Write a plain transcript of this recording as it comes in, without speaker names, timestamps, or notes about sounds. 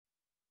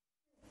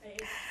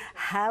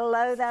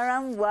Hello there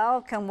and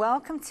welcome.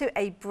 Welcome to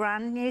a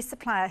brand new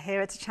supplier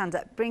here at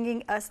Hochanda,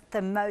 bringing us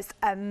the most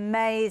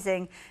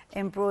amazing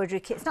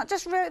embroidery kits. Not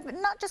just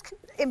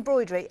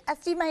embroidery,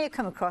 as you may have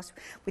come across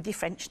with your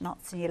French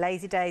knots and your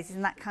lazy daisies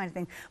and that kind of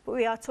thing, but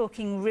we are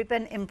talking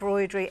ribbon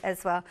embroidery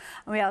as well.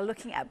 And we are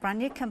looking at a brand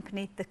new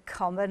company, The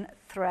Common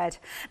Thread.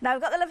 Now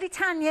we've got the lovely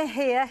Tanya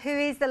here, who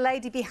is the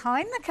lady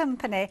behind the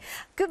company.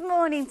 Good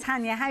morning,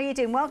 Tanya. How are you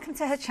doing? Welcome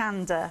to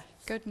Hochanda.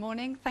 Good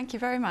morning, thank you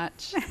very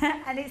much.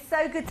 And it's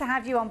so good to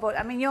have you on board.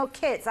 I mean, your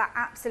kits are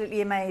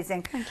absolutely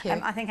amazing. Thank you.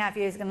 I think our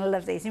viewers are going to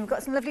love these. And we've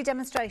got some lovely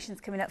demonstrations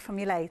coming up from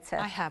you later.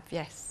 I have,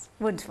 yes.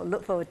 Wonderful,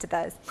 look forward to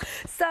those.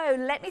 So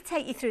let me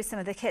take you through some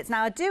of the kits.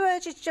 Now I do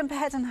urge you to jump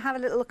ahead and have a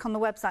little look on the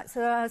website. So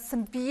there are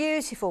some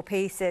beautiful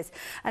pieces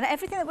and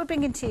everything that we're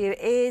bringing to you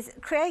is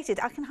created,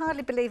 I can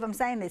hardly believe I'm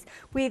saying this,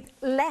 with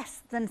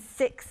less than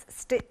 6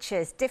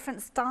 stitches,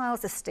 different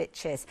styles of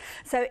stitches.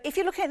 So if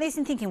you're looking at these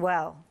and thinking,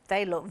 well,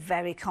 they look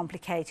very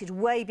complicated,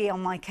 way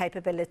beyond my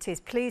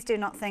capabilities, please do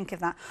not think of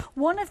that.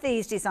 One of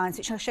these designs,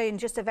 which I'll show you in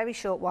just a very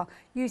short while,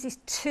 uses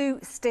 2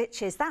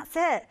 stitches. That's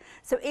it.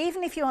 So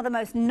even if you are the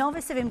most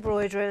novice of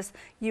embroiderers,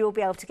 you will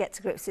be able to get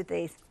to grips with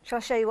these. Shall I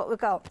show you what we've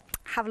got?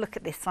 Have a look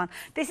at this one.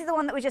 This is the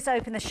one that we just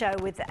opened the show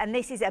with, and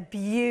this is a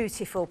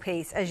beautiful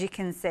piece, as you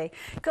can see.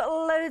 Got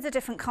loads of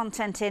different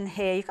content in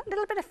here. You've got a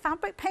little bit of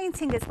fabric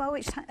painting as well,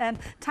 which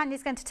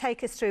Tanya's going to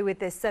take us through with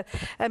this. So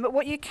but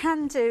what you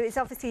can do is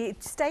obviously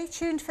stay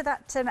tuned for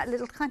that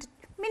little kind of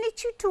mini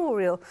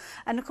tutorial,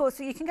 and of course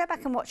you can go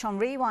back and watch on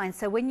rewind,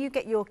 so when you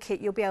get your kit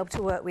you'll be able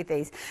to work with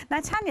these.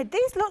 Now Tanya,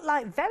 these look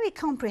like very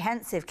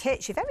comprehensive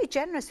kits. You're very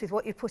generous with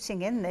what you're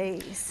putting in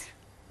these.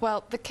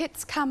 Well, the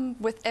kits come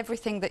with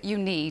everything that you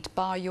need,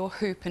 bar your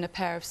hoop and a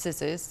pair of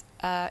scissors.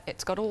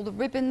 It's got all the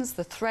ribbons,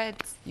 the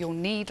threads, your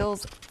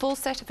needles, full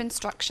set of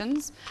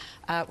instructions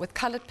with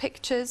coloured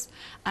pictures.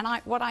 And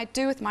what I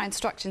do with my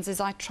instructions is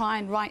I try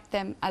and write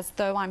them as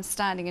though I'm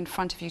standing in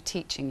front of you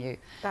teaching you.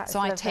 So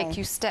I take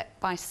you step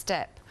by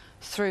step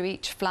through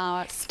each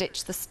flower,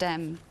 stitch the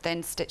stem,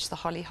 then stitch the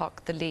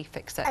hollyhock, the leaf,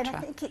 etc. And I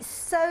think it's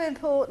so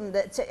important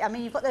that, I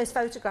mean, you've got those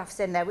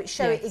photographs in there which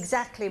show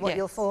exactly what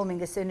you're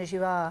forming as soon as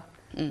you are.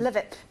 Love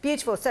it.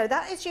 Beautiful. So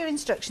that is your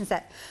instruction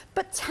set.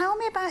 But tell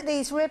me about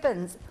these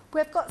ribbons.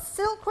 We've got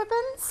silk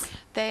ribbons.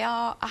 They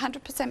are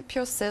 100%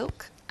 pure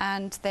silk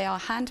and they are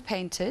hand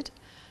painted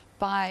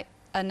by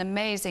an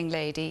amazing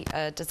lady,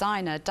 a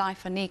designer,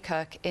 Dyfa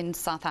Nykirk in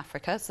South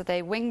Africa. So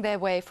they wing their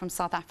way from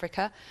South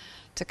Africa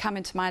to come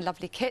into my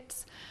lovely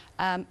kits.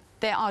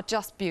 They are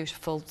just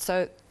beautiful.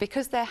 So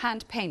because they're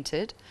hand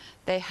painted,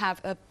 they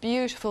have a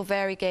beautiful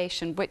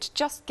variegation which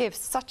just gives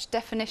such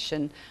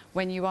definition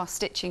when you are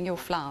stitching your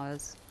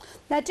flowers.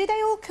 Now, do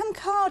they all come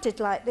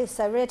carded like this,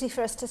 so ready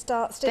for us to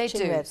start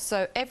stitching with? They do.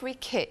 So every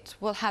kit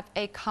will have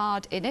a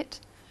card in it,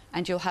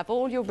 and you'll have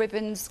all your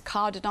ribbons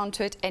carded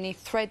onto it. Any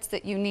threads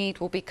that you need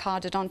will be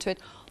carded onto it.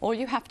 All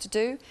you have to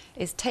do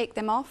is take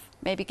them off,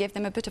 maybe give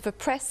them a bit of a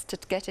press to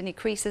get any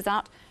creases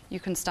out. You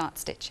can start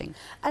stitching.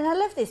 And I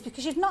love this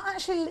because you've not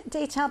actually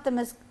detailed them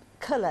as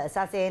colours,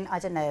 as in, I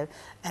don't know,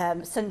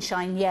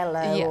 sunshine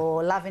yellow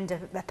or lavender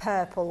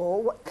purple,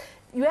 or what.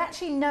 You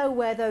actually know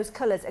where those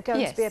colours are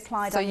going to be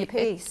applied on your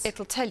piece.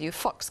 It'll tell you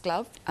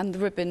foxglove and the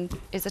ribbon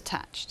is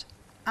attached.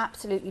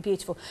 Absolutely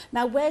beautiful.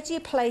 Now, where do you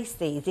place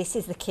these? This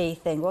is the key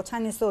thing. Well,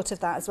 Tanya's thought of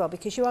that as well,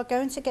 because you are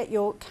going to get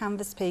your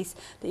canvas piece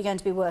that you're going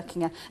to be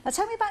working on. Now,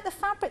 tell me about the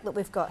fabric that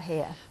we've got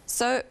here.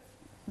 So,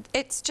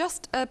 it's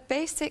just a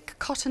basic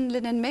cotton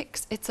linen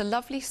mix. It's a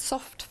lovely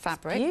soft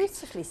fabric.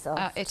 Beautifully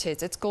soft. It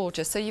is. It's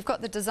gorgeous. So you've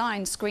got the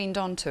design screened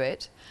onto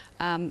it,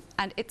 and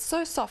it's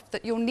so soft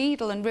that your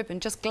needle and ribbon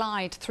just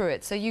glide through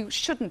it. So you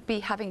shouldn't be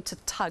having to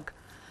tug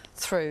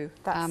through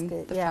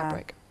the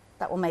fabric.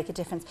 That will make a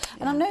difference.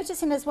 And I'm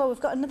noticing as well, we've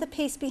got another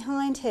piece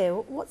behind here.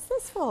 What's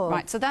this for?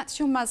 Right, so that's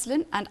your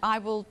muslin, and I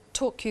will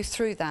talk you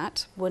through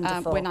that when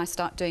I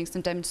start doing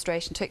some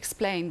demonstration to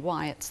explain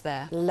why it's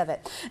there. Love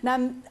it.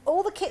 Now,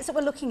 all the kits that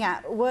we're looking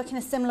at work in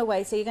a similar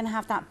way. So you're going to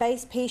have that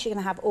base piece, you're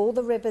going to have all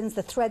the ribbons,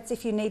 the threads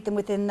if you need them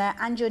within there,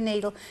 and your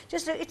needle.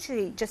 Just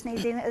literally just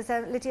needing, as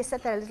Lydia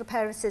said there, a little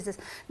pair of scissors.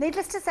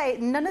 Needless to say,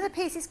 none of the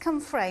pieces come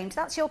framed.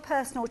 That's your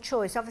personal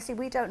choice. Obviously,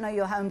 we don't know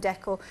your home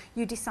decor.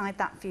 You decide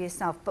that for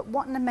yourself. But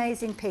what an amazing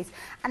piece.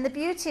 And the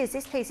beauty is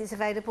this piece is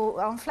available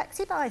on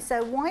FlexiBuy,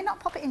 so why not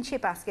pop it into your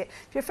basket?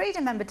 If you're a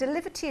Freedom member,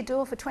 delivered to your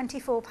door for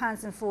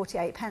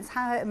 £24.48.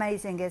 How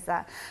amazing is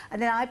that?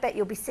 And then I bet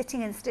you'll be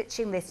sitting and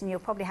stitching this and you'll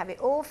probably have it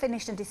all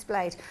finished and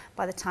displayed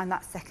by the time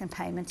that second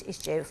payment is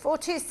due.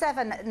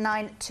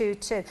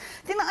 427922. The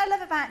thing that I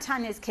love about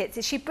Tanya's kits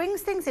is she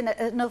brings things in at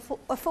an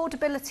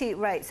affordability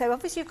rate. So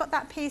obviously you've got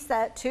that piece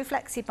there, 2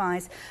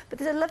 FlexiBuys, but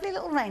there's a lovely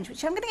little range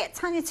which I'm going to get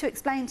Tanya to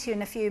explain to you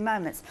in a few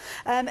moments.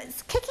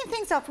 It's kicking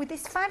things off with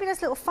this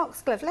fabulous little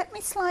foxglove. Let me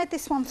slide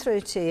this one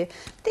through to you.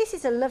 This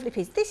is a lovely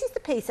piece. This is the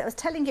piece that I was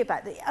telling you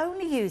about that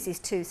only uses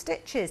 2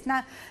 stitches.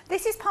 Now,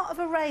 this is part of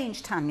a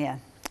range, Tanya.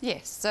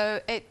 Yes,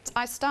 so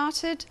I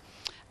started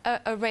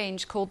a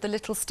range called the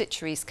Little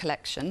Stitcheries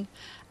collection,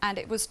 and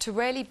it was to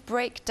really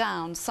break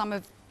down some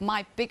of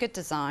my bigger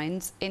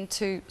designs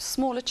into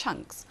smaller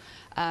chunks.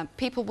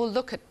 People will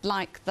look at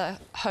like the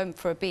Home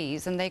for a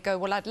Bees and they go,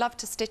 well, I'd love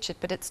to stitch it,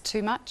 but it's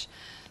too much.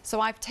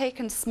 So I've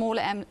taken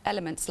smaller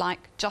elements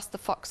like just the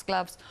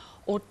foxgloves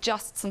or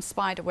just some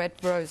spiderweb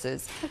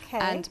roses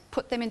and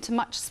put them into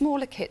much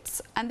smaller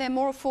kits, and they're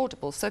more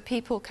affordable, so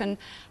people can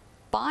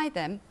buy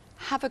them,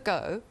 have a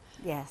go,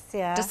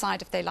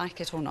 decide if they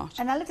like it or not.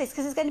 And I love this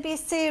because there's going to be a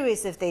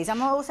series of these.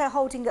 I'm also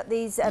holding up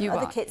these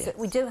other kits that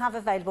we do have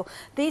available.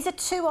 These are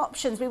 2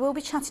 options. We will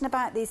be chatting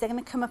about these. They're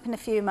going to come up in a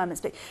few moments,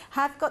 but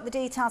have got the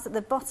details at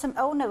the bottom.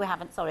 Oh, no, we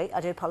haven't. Sorry,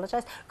 I do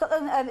apologise. Got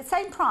them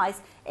same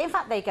price. In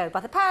fact, they go by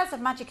the powers of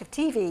magic of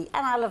TV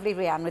and our lovely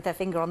Rianne with her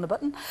finger on the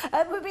button.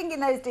 We're bringing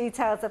those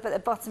details up at the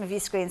bottom of your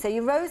screen. So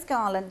your rose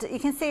garland, you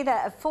can see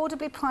they're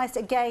affordably priced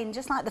again,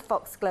 just like the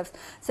foxgloves.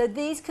 So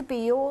these could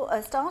be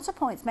your starter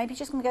points. Maybe you're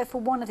just going to go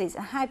for one of these.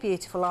 And how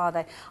beautiful are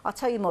they? I'll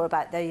tell you more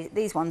about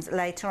these ones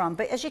later on.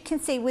 But as you can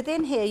see,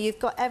 within here, you've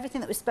got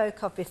everything that we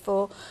spoke of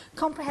before.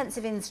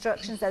 Comprehensive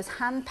instructions, those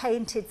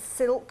hand-painted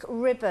silk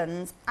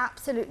ribbons,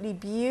 absolutely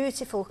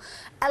beautiful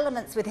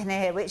elements within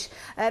here, which,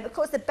 of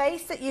course, the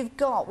base that you've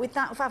got with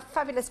that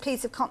fabulous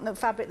piece of cotton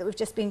fabric that we've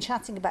just been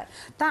chatting about,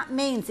 that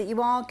means that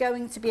you are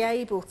going to be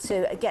able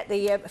to get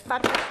the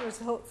fabulous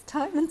results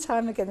time and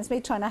time again. It's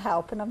me trying to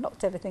help and I've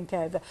knocked everything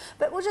over.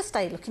 But we'll just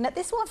stay looking at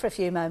this one for a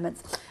few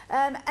moments.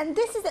 And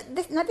this is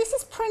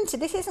printed.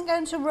 This isn't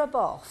going to rub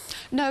off.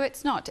 No,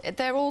 it's not.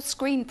 They're all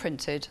screen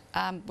printed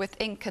with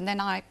ink, and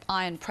then I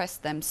iron press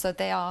them, so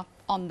they are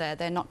on there.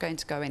 They're not going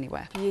to go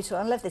anywhere. Beautiful.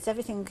 I love this.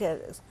 Everything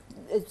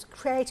is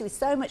created with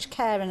so much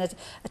care and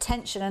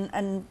attention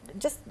and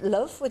just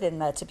love within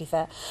there, to be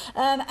fair.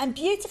 And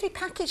beautifully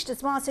packaged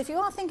as well. So if you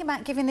are thinking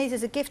about giving these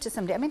as a gift to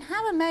somebody, I mean,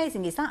 how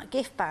amazing is that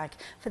gift bag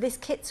for this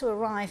kit to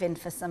arrive in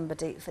for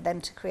somebody, for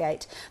them to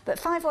create? But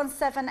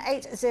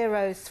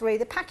 517803,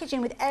 the packaging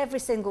with every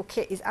single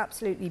kit is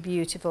absolutely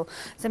beautiful.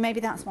 So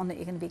maybe that's one that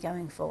you're going to be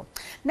going for.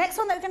 Next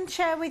one that we're going to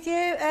share with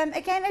you,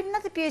 again,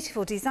 another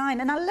beautiful design.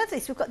 And I love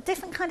this. We've got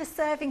different kind of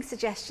serving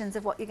suggestions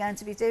of what you're going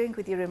to be doing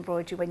with your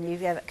embroidery when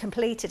you've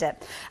completed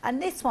it.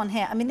 And this one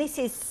here, I mean, this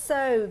is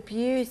so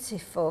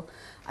beautiful.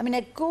 I mean,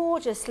 a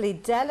gorgeously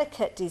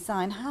delicate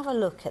design. Have a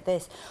look at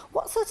this.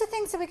 What sort of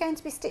things are we going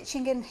to be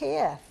stitching in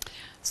here?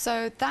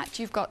 So that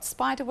you've got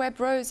spiderweb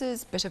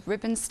roses, bit of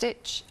ribbon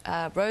stitch,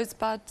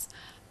 rosebuds.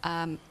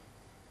 I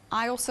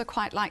also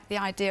quite like the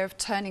idea of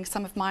turning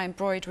some of my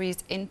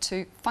embroideries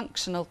into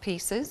functional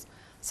pieces.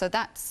 So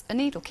that's a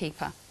needle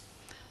keeper.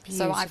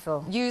 Beautiful. So I've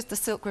used the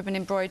silk ribbon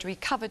embroidery,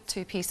 covered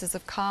 2 pieces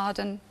of card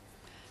and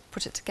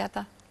put it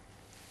together.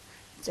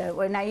 So,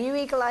 well, now you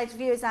eagle-eyed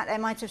viewers out there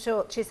might have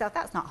thought to yourself,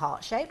 that's not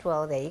heart-shaped.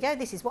 Well, there you go.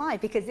 This is why,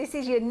 because this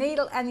is your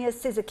needle and your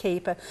scissor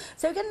keeper.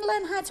 So we're going to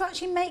learn how to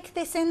actually make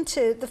this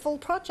into the full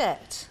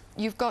project.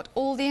 You've got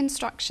all the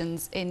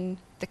instructions in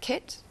the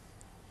kit.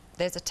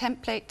 There's a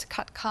template to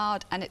cut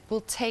card, and it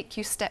will take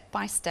you step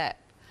by step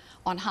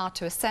on how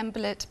to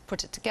assemble it,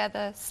 put it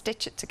together,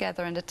 stitch it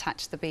together and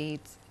attach the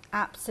beads.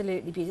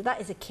 Absolutely beautiful.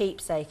 That is a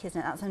keepsake,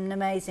 isn't it? That's an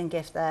amazing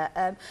gift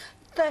there.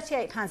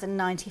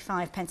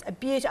 £38.95, a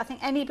beauty. I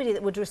think anybody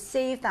that would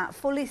receive that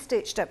fully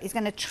stitched up is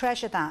going to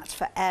treasure that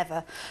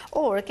forever.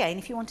 Or again,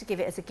 if you want to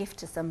give it as a gift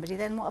to somebody,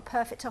 then what a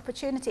perfect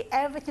opportunity.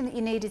 Everything that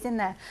you need is in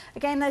there.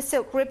 Again, those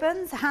silk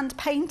ribbons, hand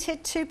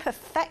painted to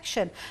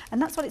perfection. And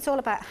that's what it's all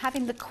about,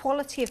 having the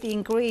quality of the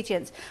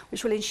ingredients,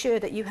 which will ensure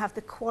that you have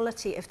the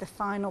quality of the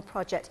final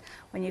project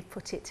when you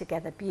put it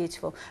together.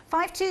 Beautiful.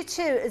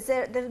 522 is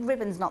the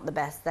ribbon's not the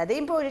best there. The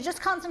embroidery,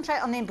 just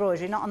concentrate on the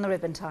embroidery, not on the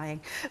ribbon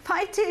tying.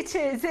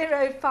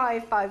 522055.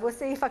 We'll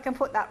see if I can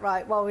put that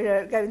right while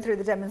we're going through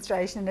the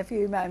demonstration in a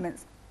few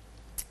moments.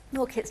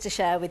 More kits to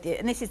share with you,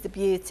 and this is the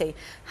beauty.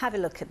 Have a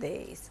look at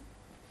these.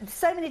 There's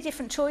so many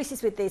different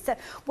choices with these. So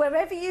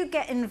wherever you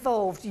get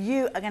involved,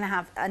 you are going to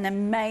have an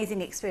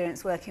amazing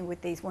experience working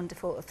with these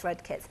wonderful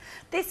thread kits.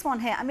 This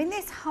one here, I mean,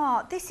 this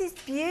heart, this is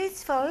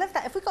beautiful. I love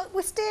that. Have we got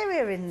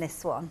wisteria in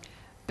this one?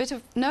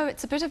 No,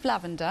 it's a bit of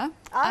lavender.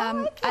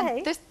 Oh,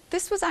 okay. And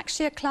this was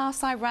actually a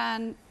class I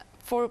ran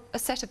for a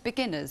set of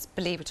beginners,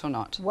 believe it or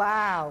not.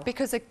 Wow.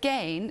 Because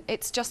again,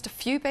 it's just a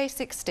few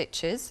basic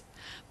stitches,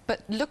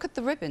 but look at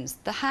the ribbons,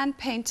 the hand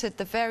painted,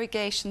 the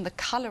variegation, the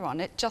colour on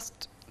it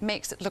just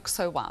makes it look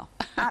so wow.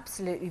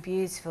 Absolutely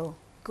beautiful.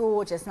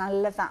 Gorgeous, and I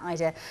love that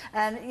idea.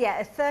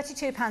 Yeah,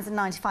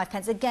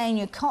 £32.95. Again,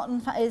 your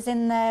cotton is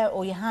in there,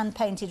 or your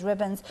hand-painted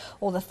ribbons,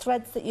 or the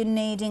threads that you're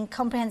needing,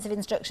 comprehensive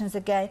instructions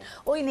again.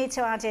 All you need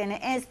to add in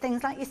is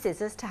things like your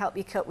scissors to help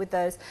you cut with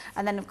those.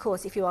 And then, of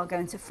course, if you are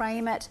going to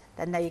frame it,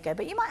 then there you go.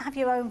 But you might have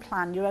your own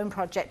plan, your own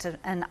project,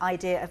 an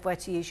idea of where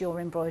to use your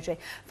embroidery.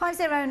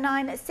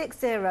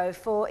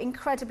 509604,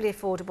 incredibly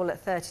affordable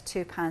at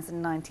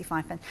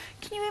 £32.95. Can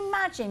you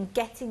imagine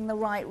getting the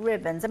right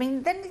ribbons? I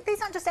mean,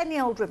 these aren't just any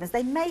old ribbons.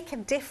 They make a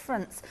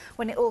difference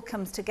when it all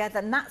comes together.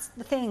 And that's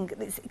the thing,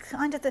 it's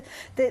kind of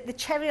the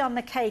cherry on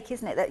the cake,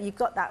 isn't it, that you've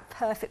got that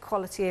perfect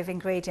quality of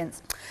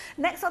ingredients.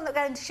 Next one that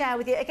we're going to share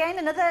with you, again,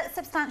 another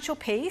substantial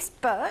piece,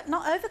 but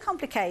not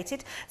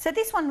overcomplicated. So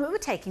this one, we were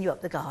taking you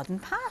up the garden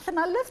path, and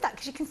I love that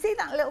because you can see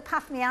that little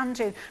path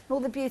meandering and all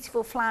the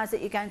beautiful flowers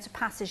that you're going to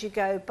pass as you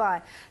go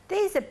by.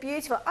 These are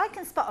beautiful. I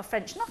can spot a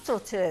French knot or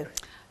two.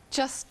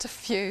 Just a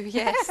few,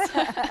 yes.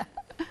 Aren't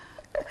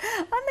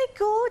they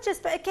gorgeous?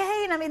 But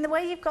again, I mean, the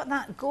way you've got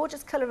that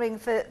gorgeous colouring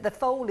for the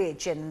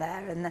foliage in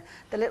there and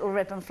the little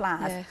ribbon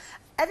flowers. Yes.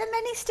 Are there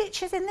many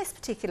stitches in this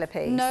particular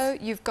piece? No,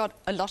 you've got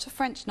a lot of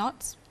French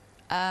knots.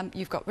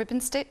 You've got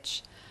ribbon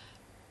stitch,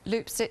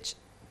 loop stitch.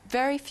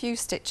 Very few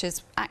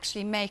stitches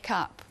actually make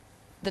up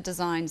the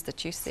designs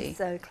that you see.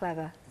 So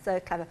clever. So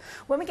clever.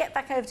 When we get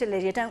back over to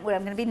Lydia, don't worry,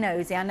 I'm going to be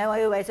nosy. I know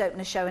I always open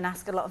a show and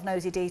ask a lot of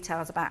nosy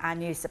details about our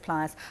new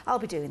suppliers. I'll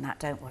be doing that,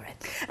 don't worry.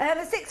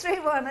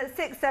 631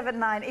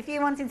 679. If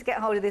you're wanting to get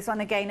hold of this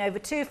one, again, over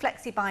 2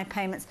 flexi-buy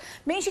payments,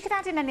 means you could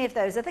add in any of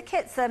those other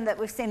kits that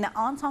we've seen that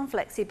aren't on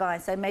flexi-buy.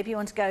 So maybe you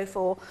want to go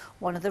for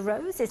one of the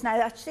roses.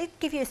 Now, actually,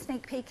 give you a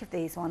sneak peek of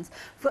these ones.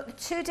 We've got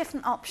 2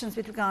 different options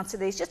with regards to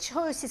these, just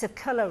choices of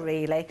colour,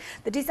 really.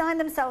 The design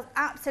themselves,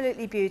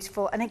 absolutely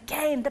beautiful. And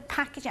again, the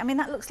packaging, I mean,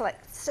 that looks like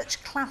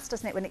such class,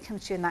 doesn't it, when it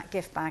comes to you in that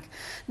gift bag.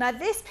 Now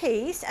this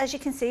piece, as you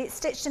can see, it's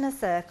stitched in a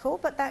circle,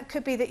 but that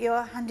could be that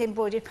you're hand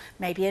embroidered,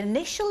 maybe an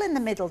initial in the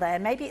middle there,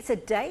 maybe it's a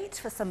date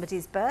for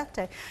somebody's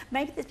birthday,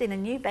 maybe there's been a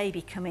new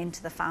baby come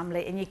into the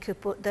family and you could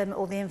put them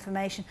all the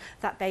information,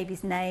 that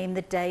baby's name,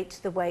 the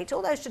date, the weight,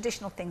 all those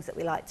traditional things that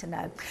we like to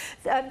know.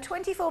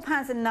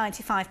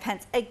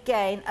 £24.95,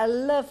 again, a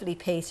lovely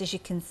piece, as you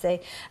can see,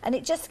 and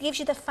it just gives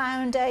you the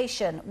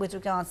foundation with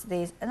regards to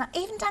these, and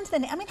even down to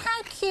the, I mean,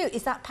 how cute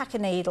is that pack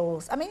of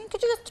needles? I mean,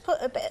 could you just put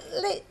a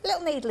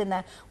little needle in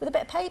there with a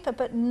bit of paper?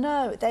 But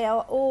no, they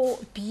are all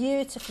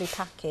beautifully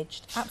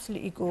packaged,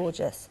 absolutely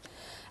gorgeous.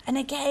 And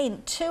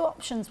again, 2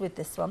 options with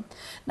this one.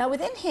 Now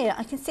within here,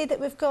 I can see that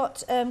we've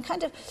got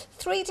kind of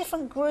 3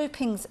 different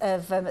groupings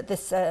of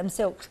this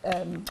silk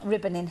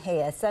ribbon in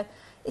here. So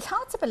it's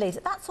hard to believe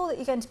that that's all that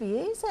you're going to be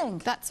using.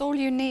 That's all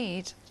you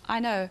need.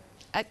 I know.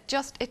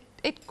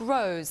 It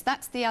grows.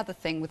 That's the other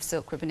thing with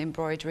silk ribbon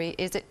embroidery,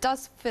 is it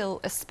does fill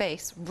a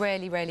space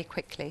really, really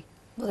quickly.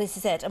 Well, this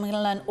is it. I'm going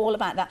to learn all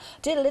about that. I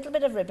did a little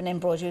bit of ribbon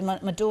embroidery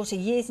with my daughter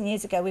years and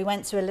years ago. We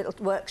went to a little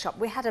workshop.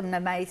 We had an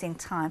amazing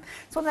time.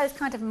 It's one of those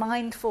kind of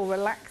mindful,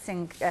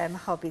 relaxing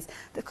hobbies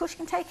that, of course, you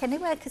can take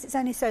anywhere because it's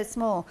only so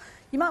small.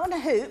 You might want a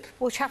hoop.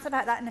 We'll chat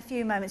about that in a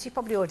few moments. You've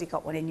probably already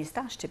got one in your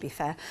stash, to be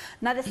fair.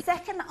 Now, the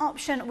second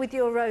option with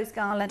your rose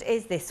garland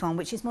is this one,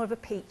 which is more of a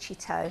peachy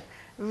toe.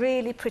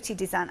 Really pretty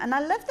design. And I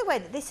love the way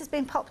that this has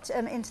been popped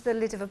into the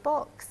lid of a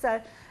box.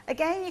 So,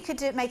 again, you could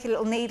make a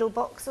little needle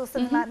box or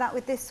something like that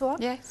with this one.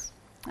 Yes.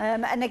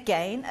 And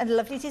again, a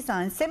lovely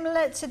design.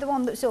 Similar to the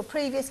one that we saw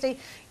previously,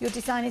 your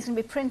design is going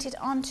to be printed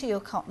onto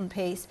your cotton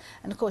piece.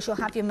 And, of course, you'll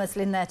have your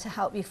muslin there to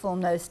help you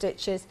form those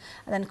stitches.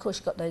 And then, of course,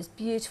 you've got those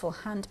beautiful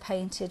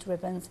hand-painted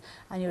ribbons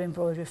and your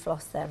embroidery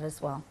floss there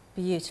as well.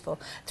 Beautiful.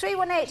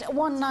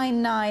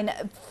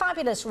 318199,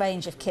 fabulous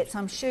range of kits,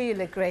 I'm sure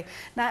you'll agree.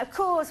 Now, of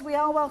course, we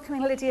are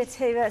welcoming Lydia to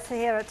here at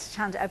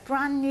Hochanda, a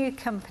brand new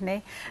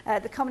company,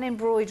 the Common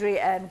Embroidery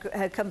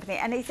company,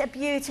 and it's a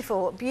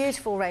beautiful,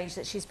 beautiful range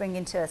that she's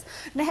bringing to us.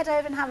 I'm going to head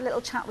over and have a little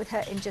chat with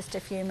her in just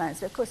a few moments.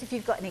 But, of course, if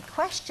you've got any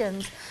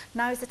questions,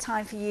 now is the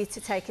time for you to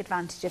take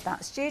advantage of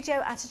that.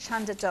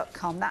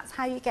 studio@hochanda.com, that's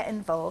how you get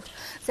involved.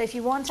 So if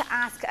you want to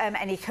ask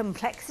any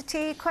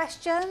complexity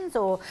questions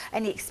or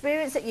any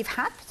experience that you've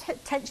had,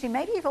 potentially,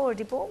 maybe you've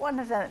already bought one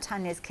of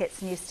Tanya's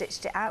kits and you've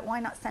stitched it out, why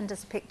not send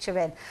us a picture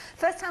in?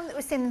 First time that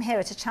we've seen them here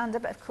at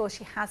Hochanda, but of course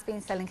she has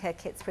been selling her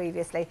kits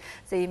previously,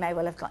 so you may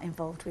well have got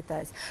involved with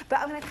those. But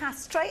I'm going to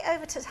pass straight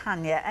over to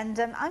Tanya, and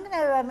I'm going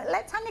to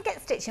let Tanya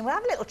get stitching. We'll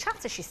have a little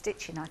chat as she's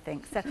stitching, I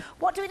think. So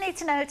what do we need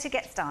to know to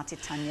get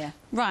started, Tanya?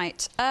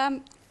 Right.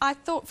 I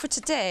thought for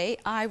today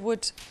I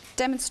would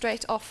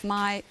demonstrate off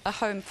my A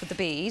Home for the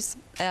Bees.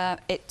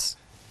 It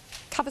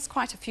covers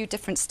quite a few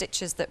different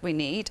stitches that we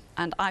need,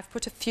 and I've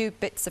put a few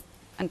bits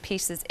and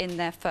pieces in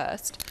there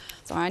first.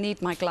 So I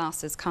need my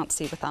glasses, can't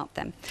see without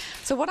them.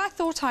 So what I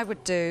thought I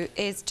would do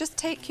is just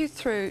take you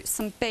through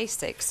some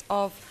basics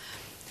of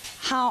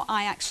how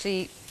I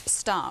actually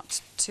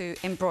start to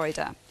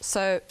embroider.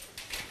 So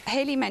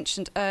Hayley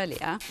mentioned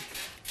earlier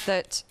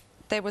that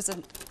there was a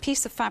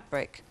piece of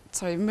fabric,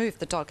 sorry, remove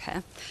the dog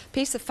hair,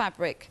 piece of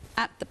fabric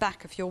at the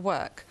back of your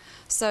work.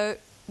 So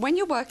when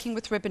you're working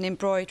with ribbon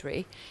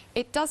embroidery,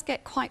 it does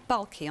get quite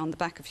bulky on the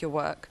back of your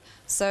work.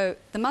 So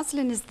the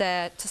muslin is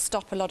there to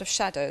stop a lot of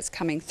shadows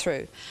coming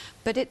through,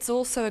 but it's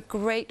also a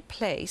great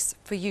place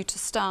for you to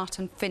start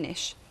and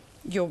finish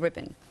your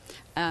ribbon.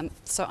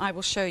 So I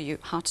will show you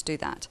how to do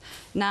that.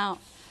 Now,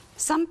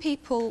 some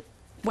people,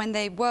 when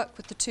they work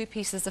with the 2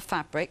 pieces of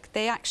fabric,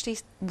 they actually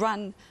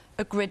run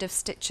a grid of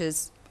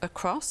stitches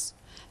across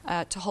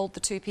to hold the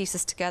 2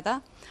 pieces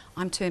together.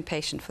 I'm too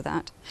impatient for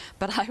that.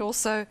 But I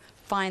also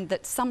find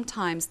that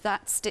sometimes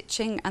that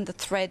stitching and the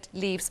thread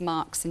leaves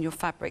marks in your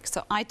fabric,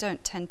 so I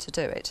don't tend to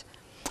do it.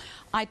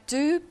 I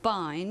do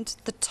bind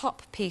the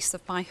top piece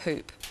of my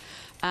hoop.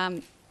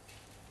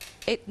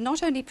 It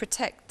not only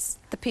protects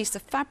the piece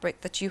of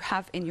fabric that you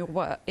have in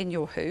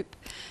your hoop,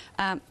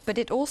 but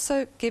it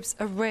also gives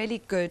a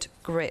really good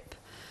grip,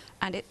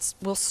 and it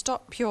will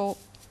stop your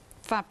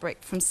fabric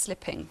from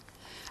slipping.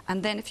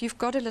 And then if you've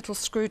got a little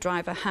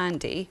screwdriver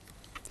handy,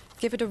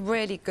 give it a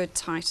really good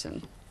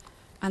tighten,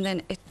 and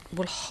then it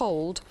will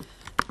hold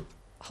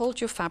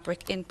your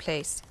fabric in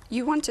place.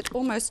 You want it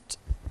almost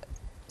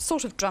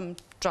sort of drum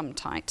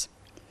tight.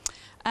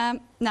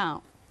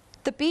 Now,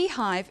 the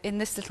beehive in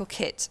this little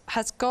kit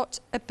has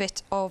got a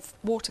bit of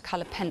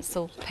watercolour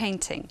pencil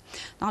painting.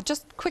 Now, I'll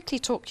just quickly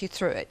talk you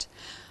through it.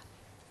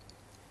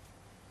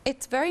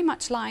 It's very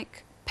much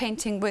like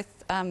painting with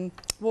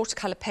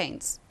watercolour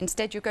paints.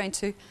 Instead, you're going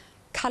to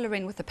colour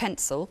in with a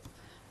pencil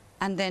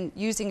and then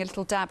using a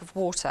little dab of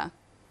water,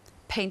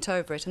 paint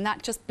over it, and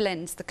that just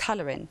blends the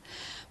colour in.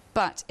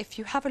 But if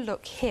you have a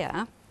look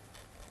here,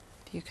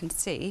 you can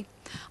see,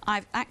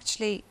 I've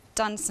actually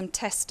done some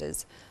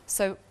testers.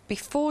 So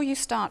before you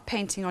start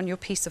painting on your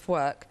piece of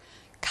work,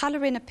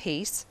 colour in a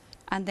piece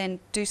and then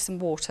do some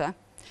water,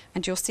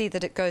 and you'll see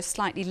that it goes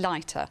slightly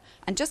lighter.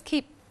 And just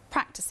keep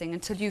practicing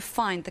until you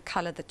find the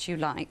colour that you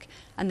like,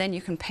 and then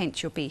you can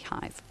paint your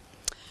beehive.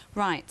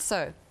 Right,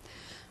 so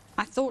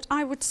I thought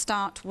I would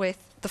start with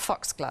the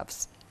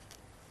foxgloves,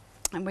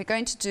 and we're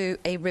going to do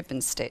a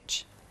ribbon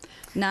stitch.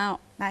 Now,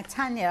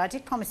 Tanya, I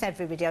did promise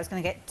everybody I was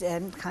going to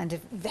get kind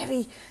of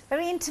very,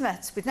 very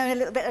intimate with knowing a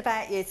little bit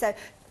about you. So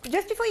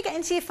just before you get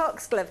into your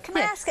foxglove, can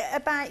I ask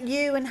about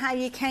you and how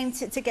you came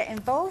to get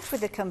involved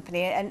with the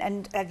company,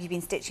 and have you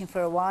been stitching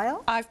for a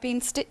while? I've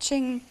been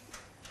stitching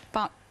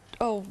about,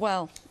 oh,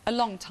 well, a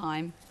long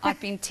time. I've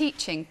been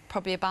teaching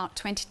probably about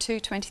 22,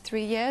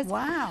 23 years.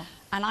 Wow.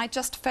 And I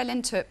just fell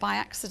into it by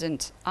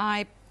accident.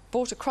 I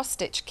bought a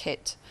cross-stitch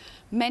kit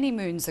many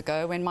moons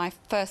ago when my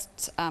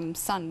first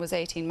son was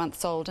 18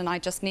 months old, and I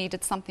just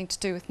needed something to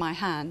do with my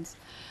hands.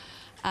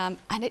 And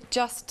it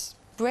just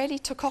really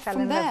took off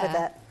from there. Fell in love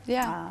with it.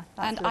 Yeah,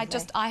 and lovely.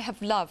 I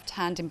have loved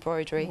hand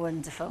embroidery.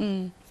 Wonderful.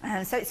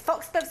 So it's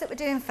foxgloves that we're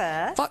doing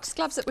first.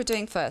 Foxgloves that we're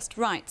doing first,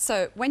 right.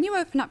 So when you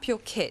open up your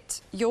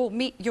kit, your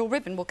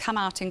ribbon will come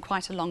out in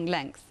quite a long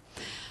length.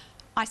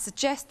 I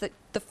suggest that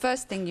the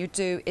first thing you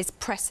do is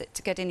press it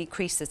to get any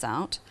creases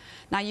out.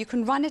 Now you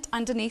can run it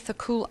underneath a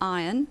cool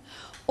iron,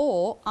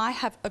 or I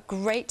have a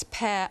great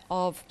pair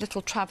of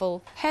little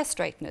travel hair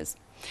straighteners,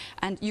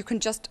 and you can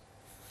just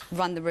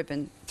run the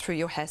ribbon through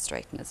your hair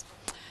straighteners.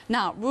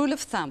 Now, rule of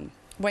thumb,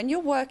 when you're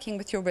working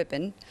with your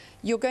ribbon,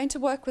 you're going to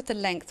work with the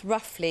length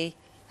roughly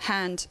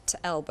hand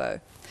to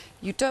elbow.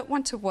 You don't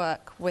want to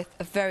work with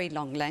a very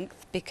long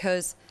length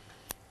because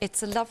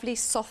it's a lovely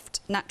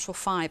soft natural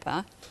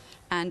fibre,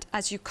 and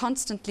as you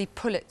constantly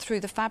pull it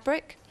through the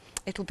fabric,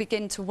 it'll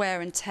begin to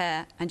wear and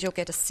tear, and you'll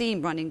get a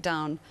seam running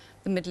down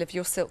the middle of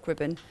your silk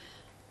ribbon,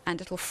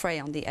 and it'll fray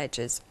on the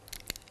edges.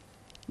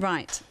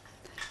 Right,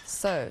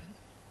 so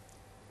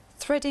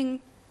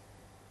threading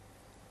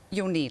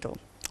your needle.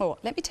 Oh,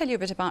 let me tell you a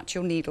bit about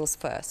your needles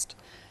first.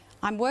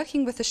 I'm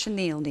working with a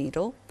chenille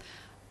needle.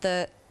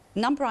 The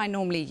number I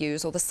normally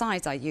use, or the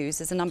size I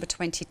use, is a number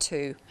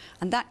 22,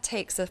 and that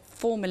takes a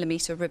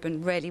 4mm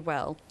ribbon really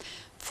well.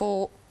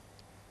 For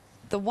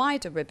the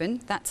wider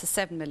ribbon, that's a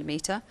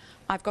 7mm,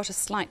 I've got a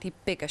slightly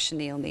bigger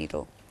chenille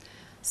needle.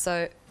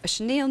 So a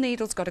chenille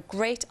needle's got a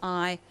great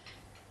eye,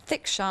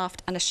 thick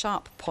shaft and a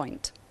sharp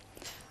point.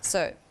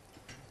 So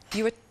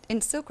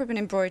in silk ribbon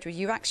embroidery,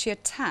 you actually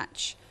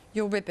attach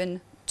your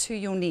ribbon to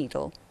your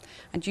needle,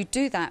 and you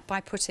do that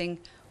by putting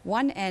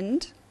one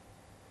end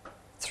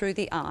through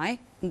the eye,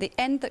 and the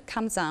end that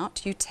comes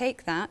out, you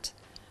take that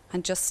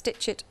and just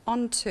stitch it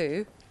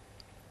onto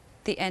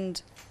the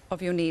end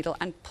of your needle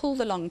and pull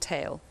the long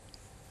tail,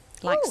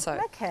 like so.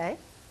 Okay.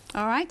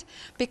 All right?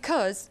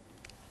 Because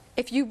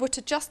if you were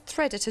to just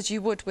thread it as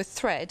you would with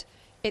thread,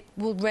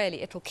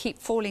 it'll keep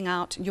falling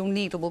out, your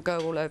needle will go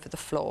all over the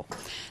floor.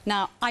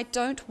 Now, I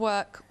don't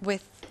work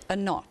with a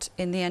knot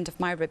in the end of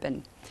my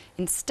ribbon.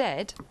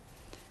 Instead,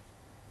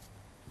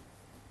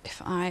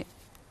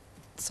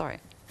 sorry,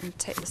 let me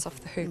take this off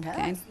the hoop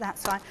again.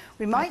 That's fine.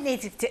 We might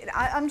need to,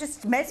 I'm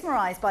just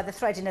mesmerised by the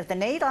threading of the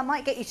needle. I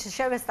might get you to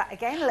show us that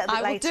again a little bit later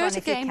on. I will do it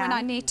again when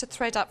I need to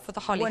thread up for the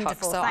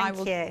hollyhock, so I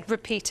will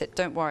repeat it,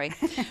 don't worry.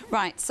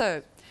 Right,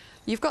 so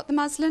you've got the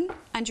muslin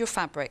and your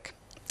fabric.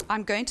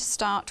 I'm going to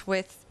start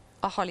with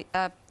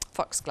a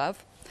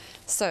foxglove.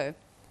 So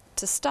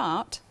to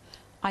start,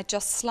 I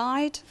just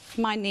slide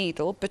my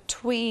needle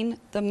between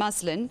the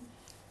muslin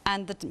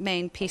and the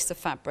main piece of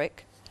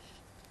fabric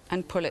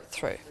and pull it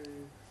through.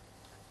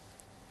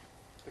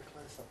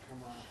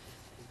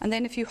 And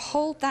then if you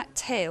hold that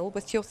tail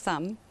with your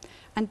thumb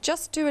and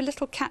just do a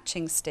little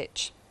catching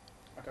stitch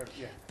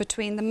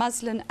between the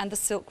muslin and the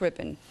silk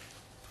ribbon.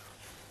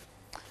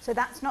 So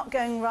that's not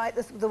going right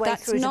the way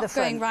through to the front? That's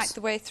not going right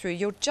the way through.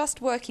 You're just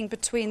working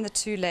between the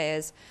two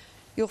layers.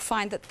 You'll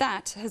find that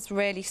that has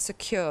really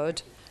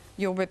secured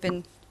your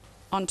ribbon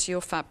onto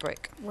your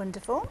fabric.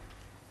 Wonderful.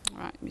 All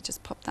right, let me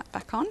just pop that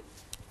back on.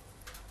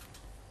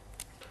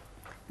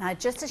 Now,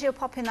 just as you're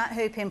popping that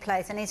hoop in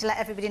place, I need to let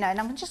everybody know, and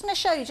I'm just going to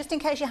show you, just in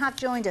case you have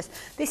joined us,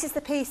 this is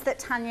the piece that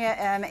Tanya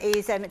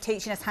is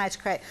teaching us how to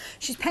create.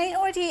 She's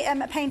already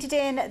painted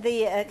in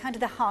the kind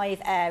of the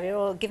hive area,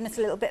 or given us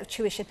a little bit of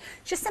tuition.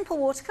 Just simple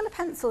watercolour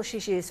pencil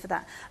she's used for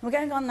that. And we're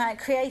going on now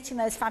creating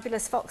those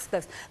fabulous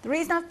foxgloves. The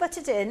reason I've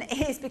buttered in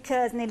is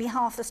because nearly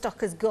half the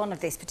stock has gone of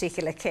this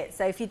particular kit.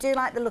 So if you do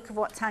like the look of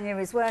what Tanya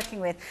is working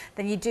with,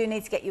 then you do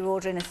need to get your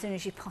order in as soon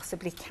as you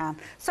possibly can.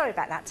 Sorry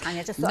about that,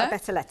 Tanya, just thought I'd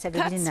better let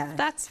everybody know.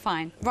 That's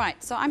fine.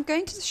 Right, so I'm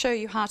going to show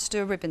you how to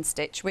do a ribbon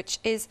stitch, which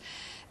is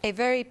a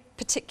very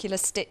particular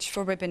stitch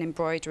for ribbon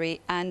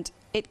embroidery, and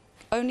it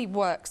only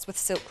works with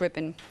silk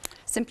ribbon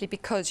simply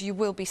because you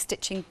will be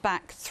stitching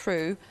back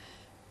through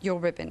your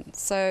ribbon.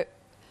 So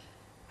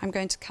I'm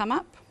going to come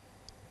up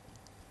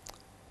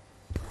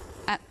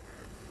at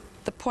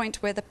the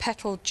point where the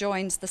petal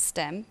joins the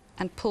stem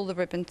and pull the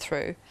ribbon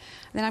through.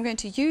 And then I'm going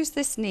to use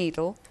this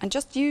needle and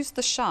just use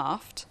the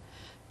shaft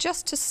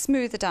just to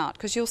smooth it out,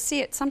 because you'll see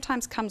it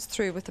sometimes comes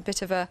through with a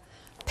bit of a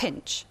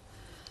pinch.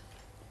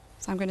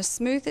 So I'm going to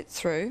smooth it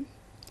through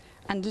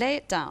and lay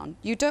it down.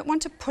 You don't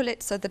want to pull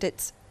it so that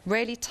it's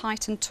really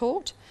tight and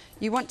taut.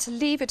 You want to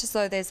leave it as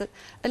though there's a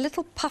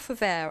little puff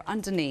of air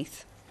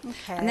underneath.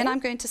 Okay. And then I'm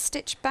going to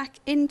stitch back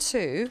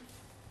into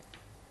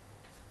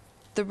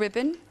the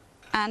ribbon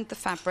and the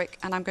fabric,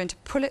 and I'm going to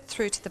pull it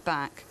through to the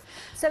back.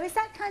 So is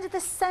that kind of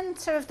the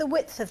centre of the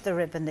width of the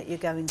ribbon that you're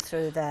going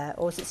through there,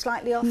 or is it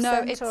slightly off No,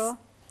 centre? it's or?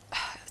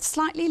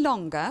 slightly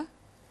longer.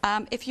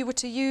 If you were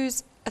to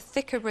use a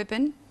thicker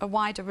ribbon, a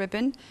wider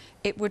ribbon,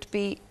 it would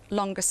be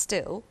longer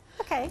still.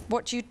 Okay.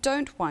 What you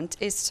don't want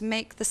is to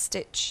make the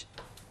stitch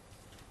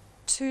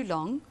too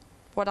long.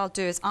 What I'll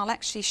do is I'll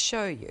actually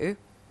show you.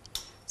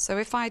 So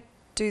if I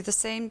do the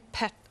same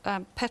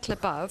petal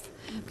above,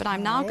 but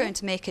I'm now going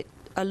to make it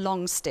a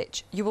long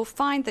stitch, you will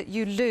find that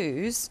you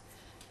lose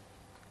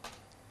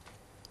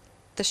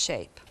the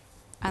shape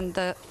and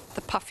the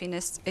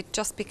puffiness. It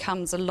just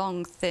becomes a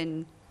long,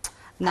 thin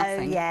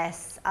nothing. Oh,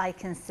 yes, I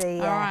can see,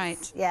 yes. All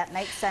right. Yeah, it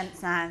makes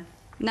sense now.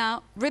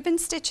 Now, ribbon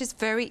stitch is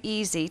very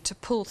easy to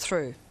pull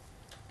through.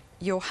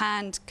 Your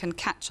hand can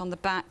catch on the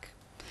back.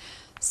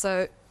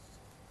 So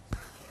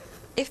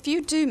if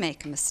you do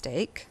make a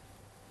mistake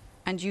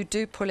and you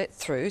do pull it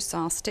through, so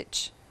I'll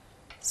stitch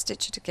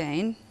it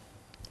again.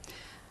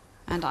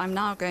 And I'm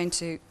now going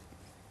to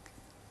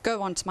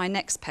go on to my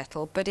next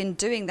petal, but in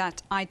doing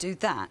that, I do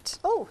that.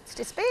 Oh, it's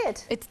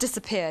disappeared. It's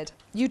disappeared.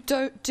 You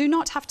do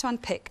not have to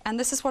unpick, and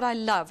this is what I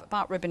love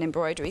about ribbon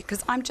embroidery,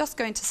 because I'm just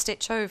going to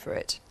stitch over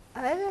it.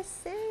 Oh, I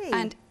see.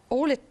 And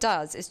all it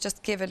does is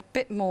just give a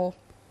bit more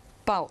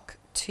bulk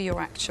to your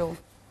actual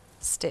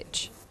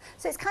stitch.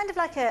 So it's kind of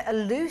like a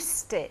loose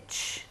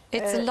stitch.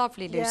 It's a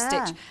lovely loose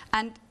yeah. stitch.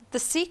 And the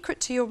secret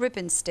to your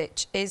ribbon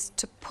stitch is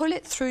to pull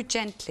it through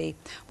gently.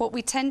 What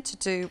we tend to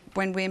do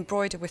when we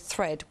embroider with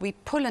thread, we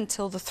pull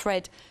until the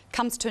thread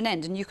comes to an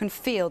end and you can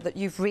feel that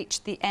you've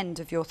reached the end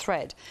of your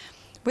thread.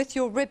 With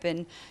your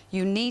ribbon,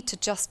 you need to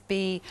just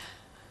be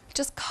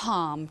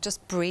calm,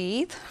 just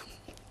breathe,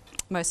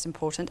 most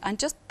important, and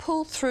just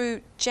pull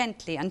through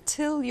gently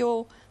until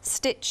your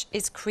stitch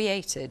is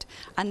created,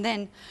 and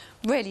then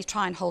really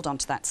try and hold on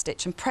to that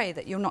stitch and pray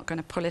that you're not going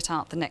to pull it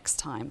out the next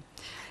time.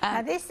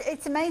 Now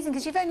it's amazing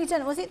because you've only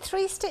done, was it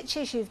 3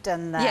 stitches you've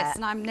done there? Yes,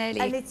 and I'm nearly...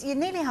 And you're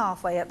nearly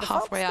halfway up the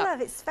halfway up.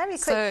 foxglove. It's very quick.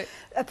 So,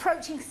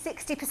 approaching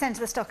 60% of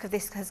the stock of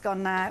this has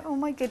gone now. Oh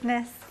my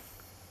goodness.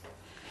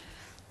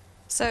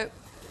 So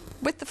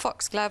with the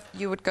foxglove,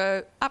 you would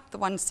go up the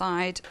one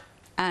side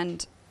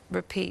and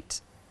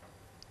repeat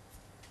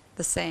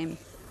the same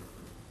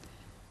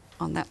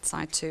on that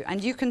side too.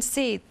 And you can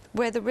see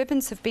where the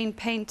ribbons have been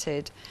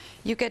painted,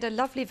 you get a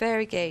lovely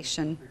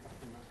variation.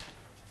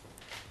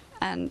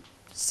 And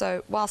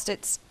so whilst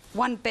it's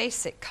one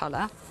basic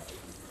colour,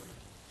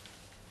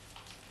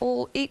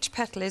 each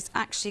petal is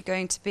actually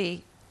going to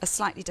be a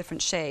slightly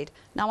different shade.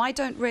 Now I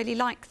don't really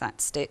like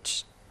that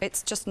stitch.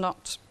 It's just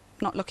not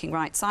looking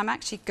right. So I'm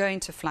actually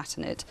going to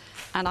flatten it,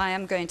 and I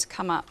am going to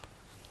come up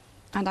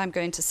and I'm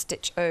going to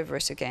stitch over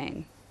it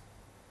again.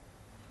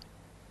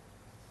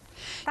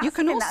 That's you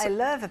can the thing also, that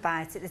I love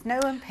about it. There's no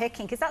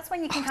unpicking, because that's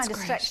when you can kind of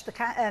stretch the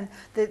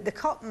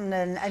cotton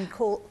and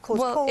cause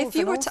well, if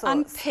you were to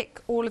sorts.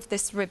 unpick all of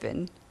this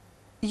ribbon,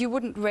 you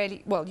wouldn't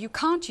really, well, you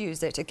can't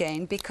use it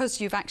again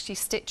because you've actually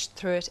stitched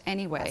through it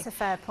anyway. That's a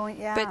fair point,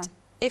 yeah. But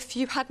if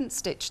you hadn't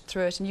stitched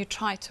through it and you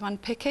tried to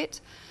unpick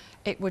it,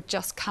 it would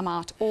just come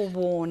out all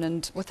worn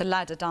and with a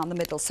ladder down the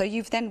middle. So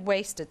you've then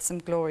wasted some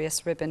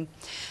glorious ribbon.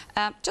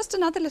 Just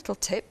another little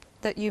tip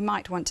that you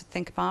might want to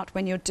think about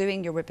when you're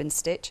doing your ribbon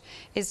stitch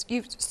is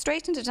you've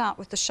straightened it out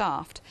with the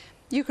shaft.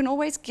 You can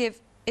always give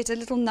it a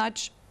little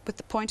nudge with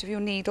the point of your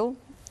needle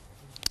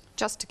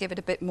just to give it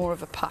a bit more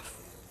of a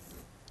puff.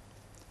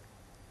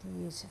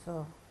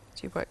 Beautiful.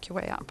 So you work your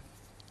way up.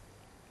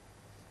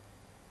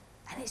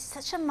 And it's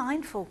such a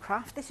mindful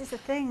craft, this is the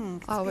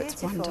thing. It's beautiful.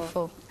 It's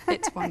wonderful.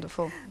 It's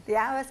wonderful. The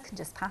hours can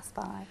just pass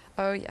by.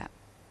 Oh, yeah.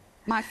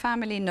 My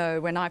family know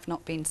when I've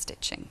not been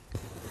stitching.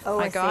 Oh,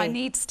 I go, see. I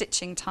need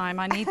stitching time,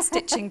 I need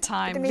stitching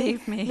time,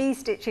 leave me. Me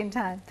stitching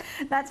time.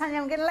 Now, Tanya,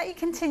 I'm going to let you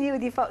continue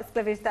with your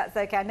foxglove if that's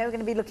okay. I know we're going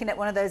to be looking at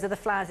one of those other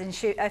flowers in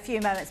a few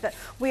moments, but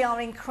we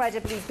are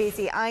incredibly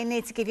busy. I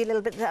need to give you a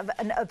little bit of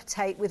an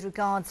update with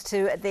regards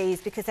to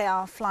these because they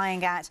are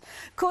flying out.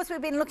 Of course,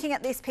 we've been looking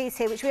at this piece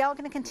here, which we are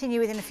going to continue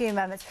with in a few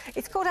moments.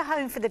 It's called A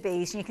Home for the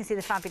Bees, and you can see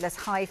the fabulous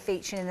hive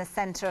featuring in the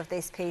centre of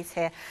this piece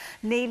here.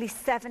 Nearly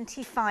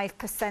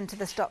 75% of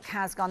the stock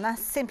has gone.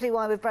 That's simply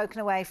why we've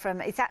broken away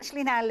from. It's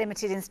actually now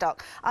limited in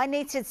stock. I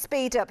need to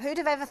speed up. Who'd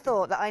have ever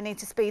thought that I need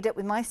to speed up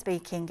with my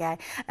speaking, Gay?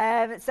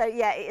 So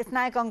yeah, it's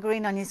now gone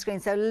green on your screen.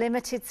 So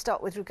limited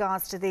stock with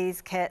regards to these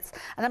kits.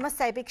 And I must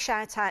say a big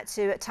shout out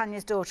to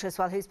Tanya's daughter as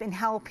well, who's been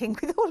helping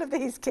with all of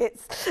these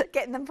kits,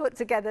 getting them put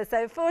together.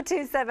 So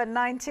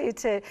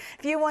 427922.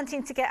 If you're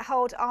wanting to get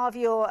hold of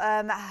your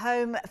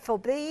home for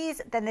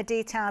these, then the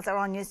details are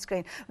on your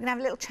screen. We're going to have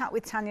a little chat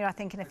with Tanya, I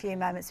think, in a few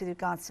moments with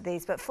regards to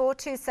these. But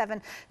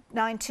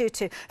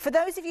 427922. For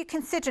those of you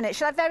considering it,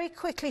 shall I very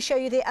quickly show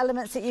you the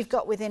elements that you've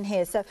got within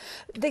here? So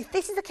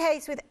this is the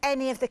case with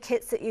any of the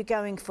kits that you're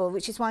going for,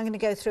 which is why I'm going to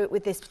go through it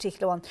with this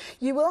particular one.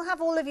 You will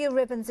have all of your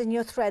ribbons and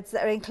your threads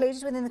that are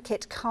included within the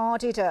kit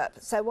carded up.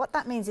 So what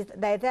that means is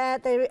that they're there,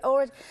 they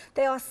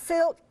are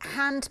silk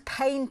hand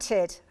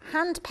painted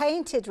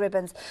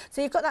ribbons.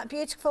 So you've got that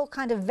beautiful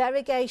kind of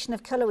variegation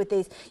of colour with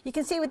these. You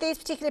can see with these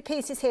particular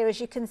pieces here, as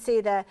you can see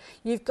there,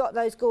 you've got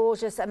those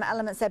gorgeous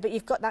elements there, but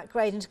you've got that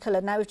gradient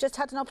colour. Now, we've just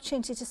had an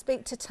opportunity to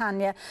speak to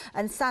Tanya,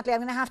 and sadly I'm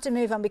going to have to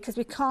move on because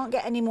we can't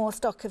get any more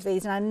stock of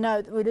these, and I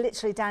know that we're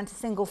literally down to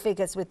single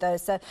figures with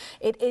those, so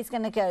it is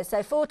going to go.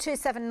 So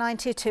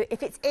 427922,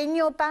 if it's in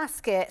your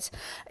basket,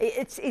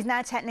 it is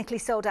now technically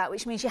sold out,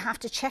 which means you have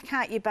to check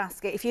out your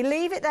basket. If you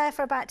leave it there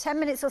for about 10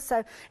 minutes or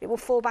so, it will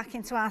fall back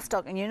into our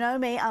stock, and you know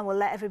me, I will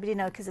let everybody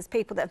know because there's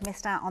people that have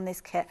missed out on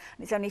this kit,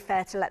 and it's only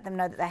fair to let them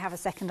know that they have a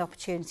second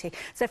opportunity.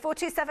 So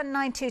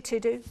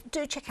 427922,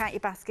 do check out your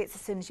baskets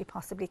as soon as you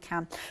possibly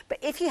can. But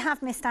if you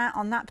have missed out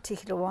on that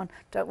particular one,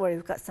 don't worry,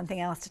 we've got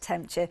something else to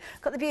tempt you.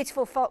 We've got the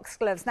beautiful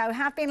foxgloves. Now, we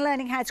have been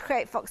learning how to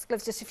create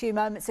foxgloves just a few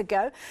moments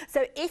ago.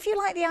 So if you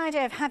like the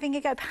idea of having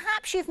a go,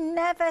 perhaps you've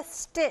never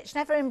stitched,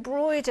 never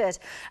embroidered,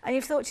 and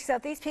you've thought to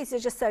yourself, these pieces are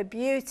just so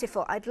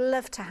beautiful, I'd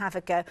love to have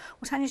a go.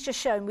 Well, Tanya's just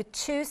shown with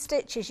 2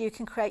 stitches you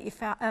can create your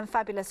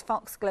fabulous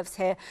foxgloves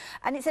here,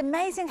 and it's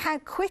amazing how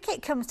quick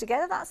it comes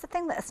together. That's the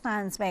thing that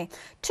astounds me.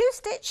 2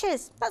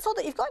 stitches, that's all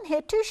that you've got in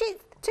here. 2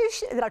 sheets,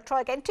 I'll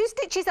try again. 2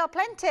 stitches are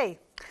plenty.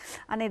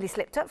 I nearly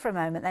slipped up for a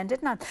moment then,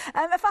 didn't I?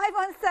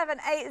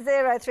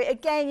 517803.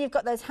 Again, you've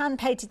got those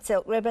hand-painted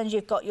silk ribbons.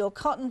 You've got your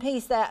cotton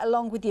piece there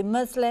along with your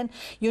muslin.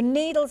 Your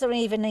needles are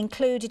even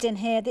included in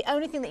here. The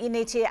only thing that you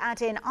need to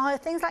add in are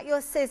things like your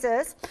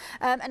scissors.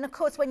 And of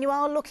course, when you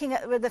are looking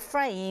at the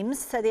frames,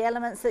 so the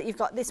elements that you've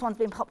got, this one's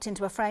been popped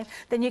into a frame,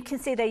 then you can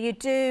see there you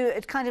do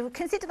kind of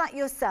consider that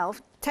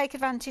yourself. Take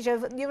advantage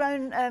of your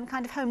own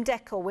kind of home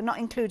decor. We're not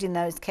including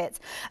those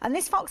kits. And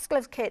this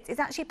foxglove kit is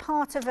actually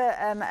part of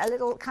a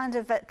little kind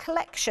of a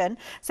collection.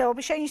 So I'll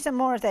be showing you some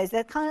more of those.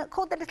 They're kind of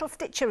called the little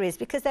stitcheries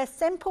because they're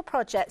simple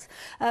projects,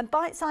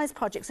 bite-sized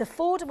projects,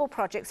 affordable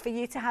projects for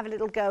you to have a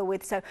little go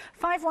with. So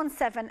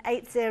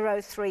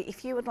 517803,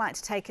 if you would like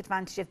to take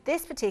advantage of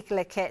this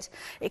particular kit.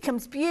 It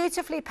comes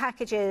beautifully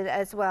packaged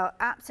as well.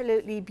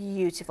 Absolutely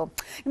beautiful.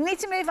 You need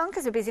to move on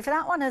because we're busy for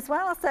that one as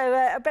well. So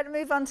I better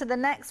move on to the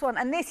next one.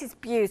 And this is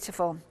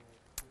beautiful.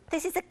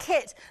 This is a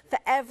kit for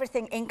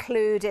everything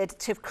included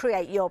to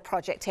create your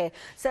project here.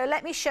 So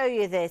let me show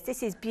you this.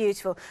 This is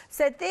beautiful.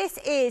 So this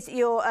is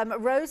your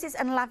roses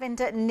and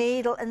lavender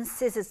needle and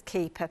scissors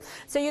keeper.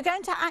 So you're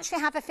going to actually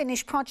have a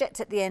finished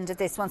project at the end of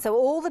this one. So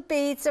all the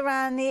beads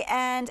around the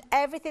end,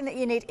 everything that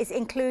you need is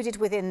included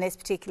within this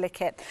particular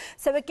kit.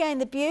 So again,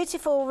 the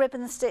beautiful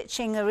ribbon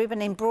stitching, the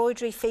ribbon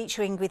embroidery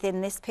featuring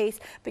within this piece,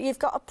 but you've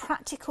got a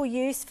practical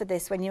use for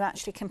this when you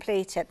actually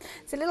complete it.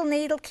 It's a little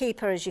needle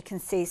keeper, as you can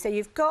see. So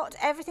you've got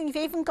everything. You've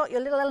even got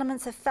your little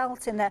elements of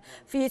felt in there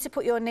for you to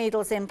put your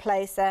needles in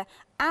place there.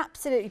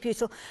 Absolutely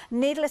beautiful.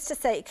 Needless to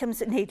say, it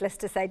comes, needless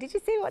to say, did you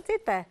see what I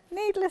did there?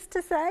 Needless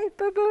to say,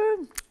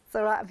 boom. It's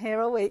all right, I'm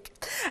here all week.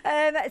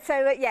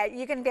 Yeah,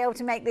 you're going to be able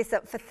to make this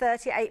up for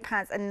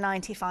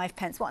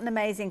 £38.95. What an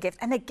amazing gift.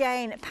 And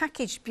again,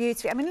 packaged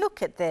beautifully. I mean,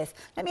 look at this.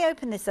 Let me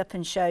open this up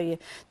and show you.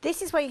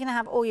 This is where you're going to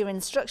have all your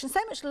instructions.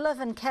 So much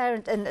love and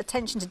care and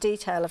attention to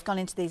detail have gone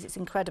into these. It's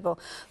incredible.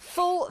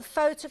 Full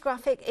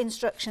photographic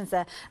instructions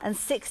there. And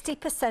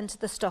 60% of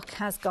the stock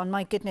has gone.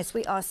 My goodness,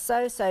 we are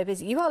so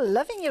busy. You are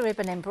loving your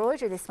ribbon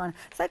embroidery this one.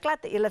 So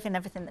glad that you're loving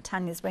everything that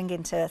Tanya's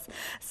bringing to us.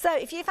 So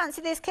if you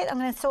fancy this kit, I'm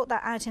going to sort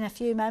that out in a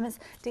few moments.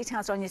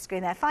 Details are on your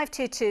screen there.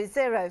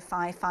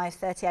 522055,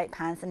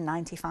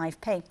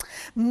 £38.95.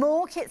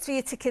 More kits for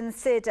you to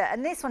consider,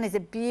 and this one is a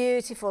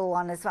beautiful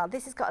one as well.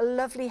 This has got a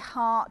lovely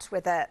heart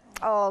with it.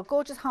 Oh,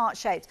 gorgeous heart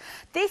shaped.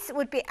 This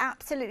would be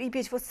absolutely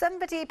beautiful.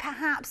 Somebody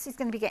perhaps is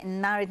going to be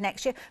getting married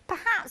next year.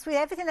 Perhaps with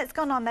everything that's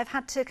gone on, they've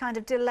had to kind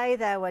of delay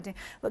their wedding.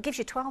 Well, it gives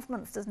you 12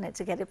 months, doesn't it,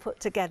 to get it put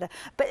together.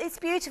 But it's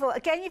beautiful.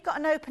 Again, you've got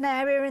an open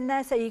area in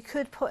there, so you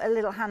could put a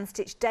little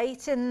hand-stitched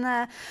date in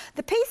there.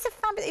 The piece of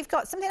fabric that you've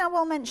got, something I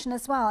will mention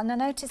as well, and I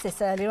noticed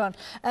this earlier on,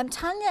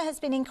 Tanya has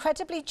been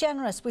incredibly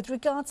generous with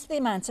regards to the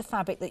amount of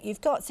fabric that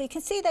you've got. So you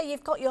can see there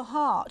you've got your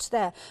heart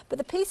there, but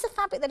the piece of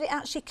fabric that it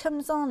actually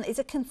comes on is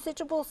a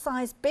considerable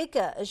size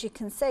bigger, as you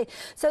can see.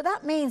 So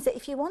that means that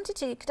if you wanted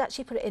to, you could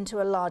actually put it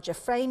into a larger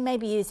frame,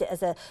 maybe use it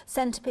as a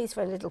centerpiece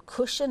for a little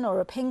cushion or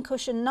a pin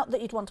cushion. Not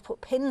that you'd want to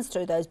put pins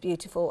through those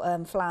beautiful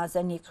flowers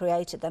when you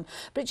created them,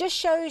 but it just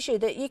shows you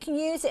that you can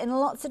use it in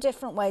lots of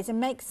different ways and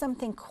make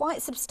something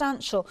quite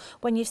substantial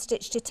when you've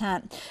stitched it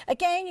out.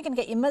 Again, you're going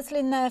to get your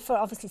muslin there for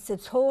obviously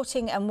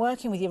supporting and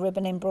working with your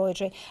ribbon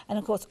embroidery, and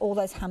of course all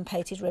those hand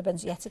painted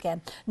ribbons yet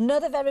again.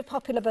 Another very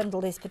popular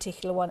bundle, this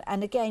particular one,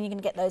 and again you're going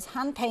to get those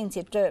hand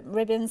painted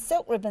ribbons,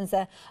 silk ribbons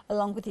there,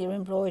 along with your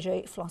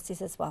embroidery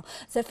flosses as well.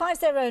 So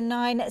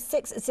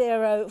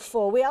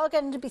 509604. We are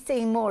going to be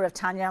seeing more of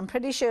Tanya, I'm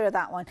pretty sure of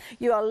that one.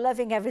 You are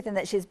loving everything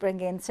that she's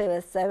bringing to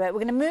us. So we're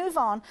going to move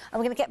on, and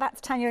we're going to get back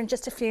to Tanya in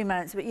just a few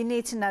moments, but you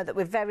need to know that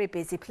we're very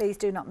busy. Please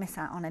do not miss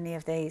out on any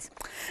of these.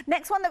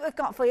 Next one that we've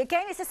got for you,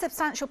 again, it's a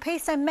substantial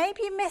piece, so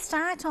maybe you missed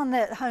out on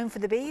the Home for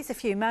the Bees a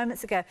few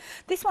moments ago.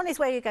 This one is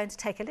where you're going to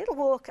take a little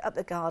walk up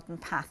the garden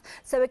path.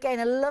 So again,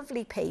 a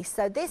lovely piece.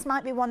 So this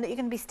might be one that you're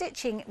going to be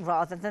stitching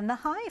rather than the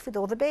hive with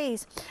all the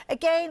bees.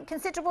 Again,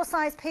 considerable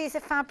size piece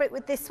of fabric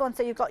with this one.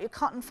 So you've got your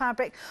cotton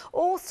fabric,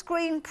 all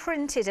screen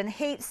printed and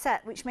heat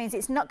set, which means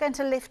it's not going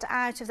to lift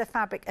out of the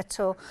fabric at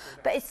all.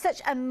 But it's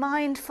such a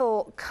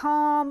mindful,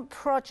 calm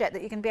project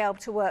that you can be able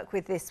to work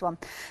with this one.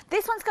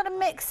 This one's got a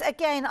mix.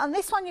 Again, on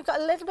this one, you've got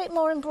a little bit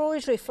more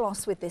embroidery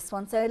floss with this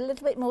one. So a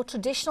little bit more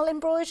traditional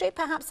embroidery.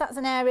 Perhaps that's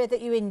an area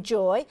that you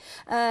enjoy,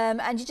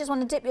 and you just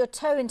want to dip your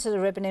toe into the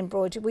ribbon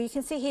embroidery. Well, you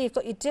can see here you've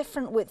got your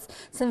different widths,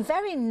 some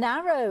very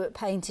narrow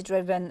painted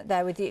ribbon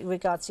there with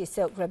regards to your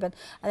silk ribbon,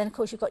 and then of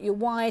course you've got your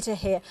wider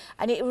here,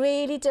 and it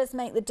really does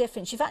make the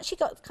difference. You've actually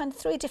got kind of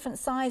 3 different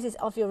sizes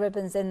of your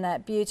ribbons in there.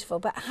 Beautiful.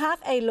 But have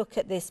a look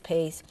at this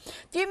piece.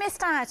 If you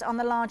missed out on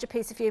the larger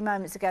piece a few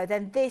moments ago,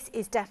 then this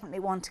is definitely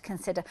one to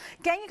consider.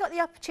 Again, you've got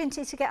the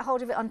opportunity to get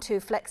hold of it on 2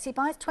 flexi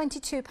buys,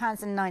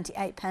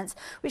 £22.98,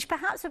 which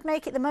perhaps would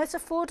make it the most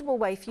affordable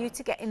way for you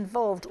to get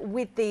involved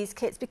with these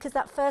kits, because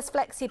that first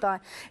flexi buy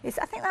is,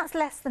 I think that's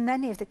less than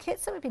any of the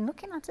kits that we've been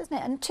looking at, isn't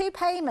it? And 2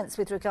 payments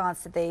with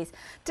regards to these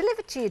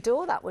delivered to your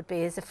door, that would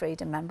be as a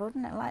Freedom member,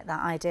 wouldn't it? I like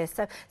that idea.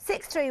 So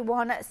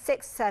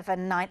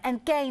 631679. And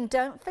again,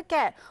 don't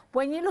forget,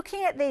 when you're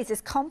looking at these,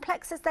 as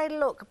complex as they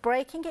look,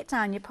 breaking it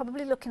down, you're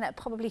probably looking at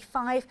probably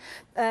 5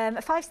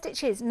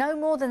 stitches, no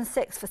more than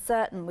 6 for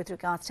certain with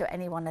regards to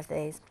any one of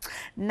these.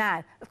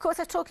 Now, of course,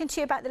 I was talking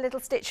to you about the little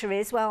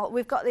stitcheries. Well,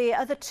 we've got the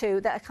other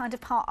 2 that are kind of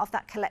part of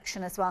that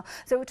collection as well.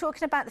 So we're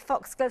talking about the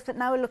foxgloves, but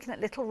now we're looking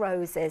at little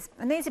roses,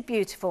 and these are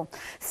beautiful.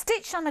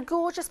 Stitched on a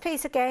gorgeous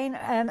piece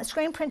again,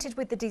 screen printed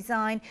with the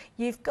design.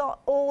 You've got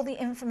all the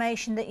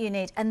information that you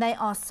need, and they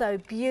are so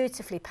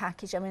beautifully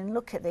packaged. I mean,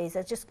 look at these,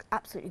 they're just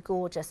absolutely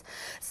gorgeous.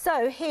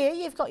 So here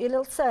you've got your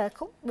little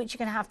circle, which you're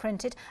going to have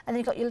printed, and then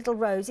you've got your little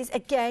roses.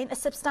 Again, a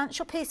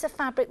substantial piece of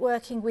fabric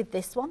working with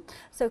this one.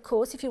 So of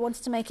course, if you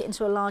wanted to make it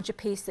into a larger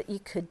piece, that you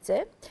could do.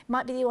 It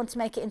might be that you want to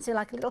make it into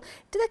like a little,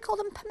 do they call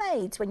them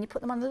pomades, when you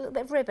put them on a little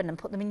bit of ribbon and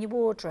put them in your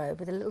wardrobe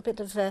with a little bit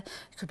of, it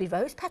could be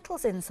rose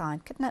petals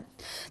inside, couldn't it?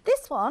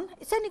 This one,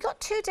 it's only got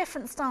 2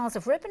 different styles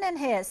of ribbon in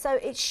here, so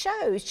it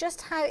shows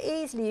just how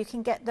easily you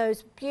can get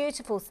those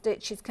beautiful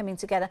stitches coming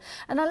together.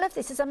 And I love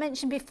this, as I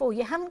mentioned before,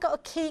 you haven't got a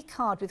key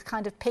card with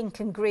kind of pink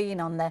and green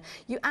on there.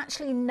 You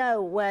actually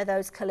know where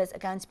those colours are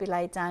going to be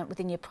laid down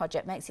within your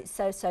project. Makes it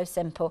so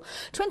simple.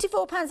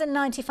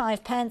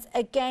 £24.95,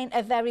 again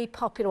a very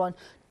popular one.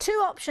 2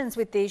 options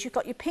with these. You've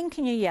got your pink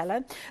and your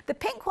yellow. The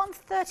pink one,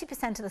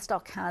 30% of the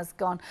stock has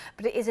gone,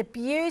 but it is a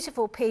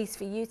beautiful piece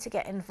for you to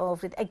get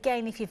involved with.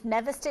 Again, if you've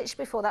never stitched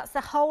before, that's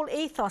the whole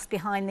ethos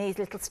behind these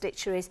little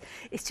stitcheries,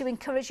 is to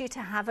encourage you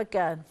to have a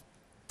go.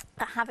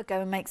 Have a go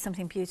and make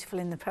something beautiful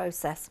in the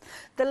process.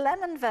 The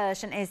lemon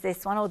version is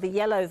this one, or the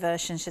yellow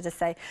version, should I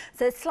say.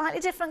 So slightly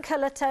different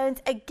colour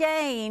tones.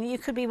 Again, you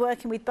could be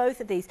working with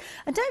both of these.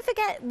 And don't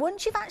forget,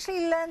 once you've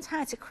actually learned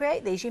how to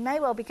create these, you may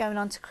well be going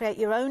on to create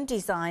your own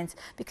designs,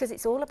 because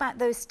it's all about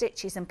those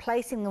stitches and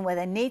placing them where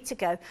they need to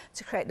go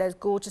to create those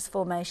gorgeous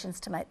formations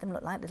to make them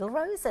look like little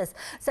roses.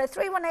 So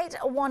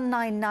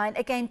 318199,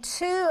 again,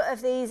 2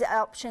 of these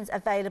options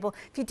available.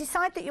 If you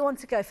decide that you want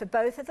to go for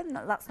both of them,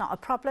 that's not a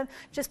problem.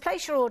 Just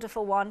place your order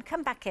for one,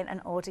 come back in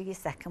and order your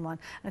second one.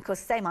 And of course,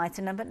 same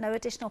item number, no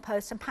additional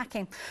post and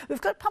packing.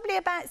 We've got probably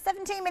about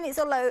 17 minutes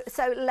or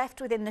so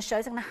left within the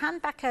show. So I'm going to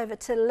hand back over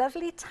to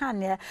lovely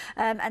Tanya.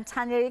 And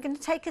Tanya, you're going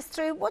to take us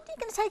through, what are you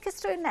going to take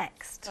us through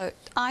next? So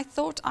I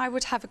thought I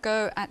would have a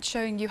go at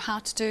showing you how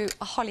to do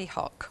a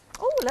hollyhock.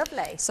 Oh,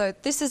 lovely. So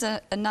this is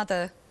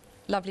another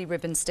lovely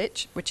ribbon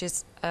stitch, which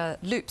is a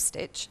loop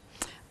stitch.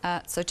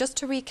 So just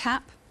to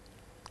recap,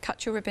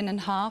 cut your ribbon in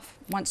half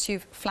once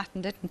you've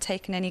flattened it and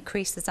taken any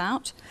creases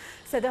out.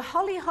 So the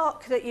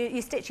hollyhock that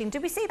you're stitching, do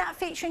we see that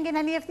featuring in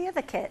any of the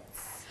other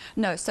kits?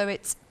 No, so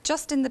it's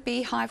just in the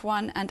beehive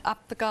one and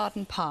up the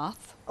garden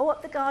path. Oh,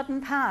 up the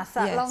garden path,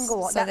 that Yes, longer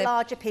one, so that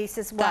larger piece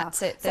as well.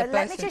 That's it. So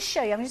let me just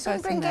show you. I'm just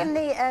going to bring in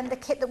the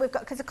kit that we've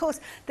got, because of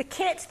course the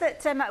kit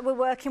that we're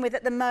working with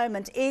at the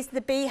moment is the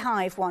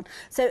beehive one.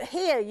 So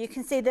here you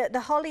can see that the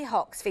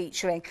hollyhocks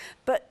featuring,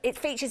 but it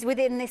features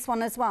within this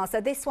one as well. So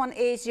this one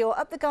is your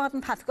up the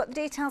garden path. We've got the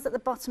details at the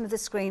bottom of the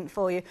screen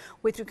for you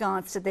with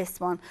regards to this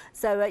one.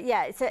 So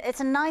yeah,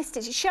 it's a nice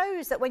stitch. It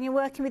shows that when you're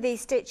working with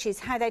these stitches,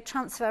 how they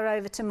transfer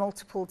over to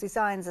multiple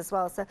designs as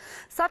well. So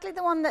sadly,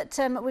 the one that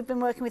we've been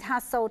working with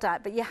has sold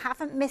out, but you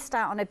haven't missed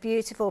out on a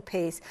beautiful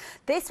piece.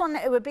 This one,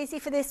 we're busy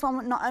for this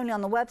one, not only on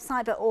the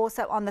website, but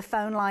also on the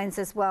phone lines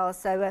as well.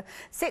 So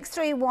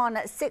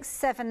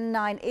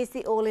 631-679 is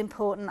the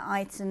all-important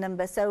item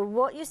number. So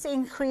what you're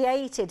seeing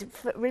created,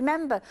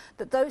 remember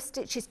that those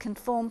stitches can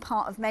form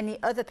part of many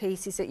other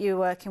pieces that you're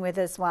working with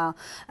as well.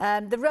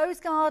 The rose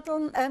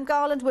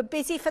garland, we're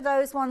busy for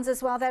those ones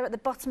as well. They're at the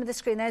bottom of the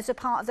screen. Those are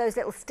part of those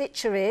little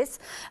stitcheries,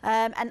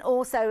 and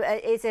also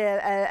is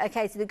a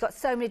case we've got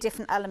so many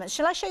different elements.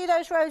 Shall I show you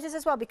those roses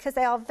as well, because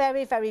they are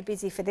very, very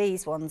busy for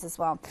these ones as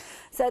well.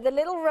 So the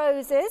little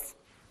roses,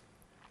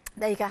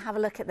 there you go, have a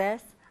look at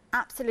this,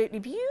 absolutely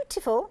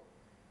beautiful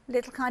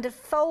little kind of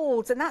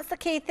folds, and that's the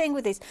key thing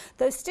with these.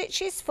 Those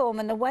stitches form,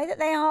 and the way that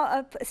they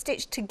are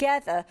stitched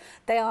together,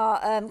 they are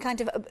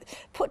kind of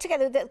put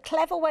together, the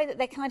clever way that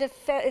they kind of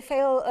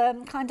feel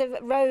kind of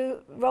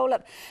roll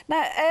up.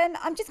 Now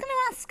I'm just going to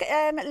ask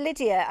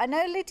Lydia. I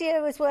know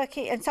Lydia was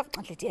working, and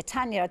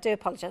Tanya, I do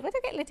apologise. Where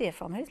did I get Lydia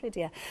from? Who's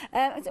Lydia?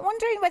 I was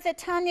wondering whether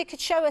Tanya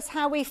could show us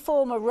how we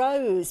form a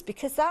rose,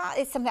 because that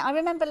is something I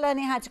remember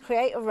learning how to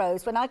create a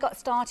rose when I got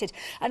started.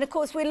 And of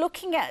course we're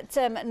looking at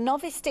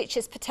novice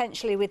stitches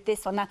potentially with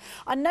this one. Now,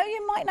 I know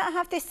you might not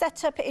have this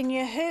set up in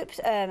your hoop,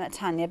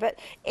 Tanya, but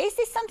is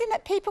this something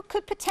that people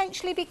could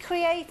potentially be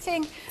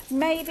creating,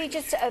 maybe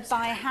just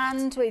by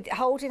hand, with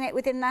holding it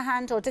within their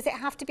hand, or does it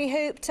have to be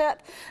hooped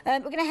up?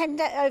 We're going to hand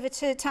it over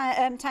to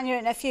Tanya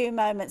in a few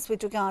moments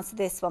with regards to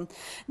this one.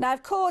 Now,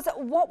 of course,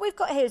 what we've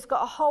got here is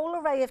got a whole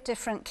array of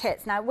different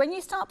kits. Now, when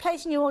you start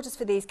placing your orders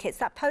for these kits,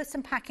 that post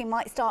and packing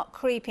might start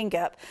creeping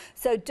up.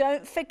 So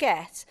don't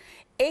forget,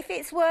 if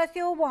it's worth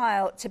your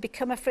while to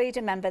become a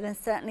Freedom member, then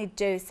certainly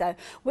do so.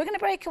 We're going to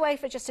break away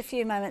for just a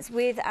few moments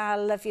with our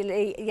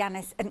lovely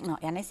Janice.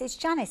 Not Janice, it's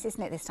Janice,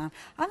 isn't it, this time?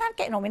 I'm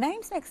getting all my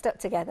names mixed up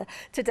together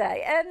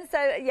today.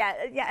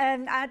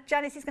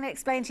 Janice is going to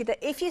explain to you that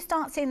if you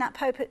start seeing that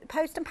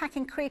post and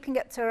packing creeping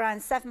up to around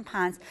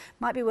 £7,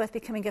 might be worth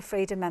becoming a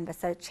Freedom member.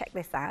 So check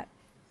this out.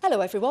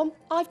 Hello everyone,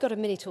 I've got a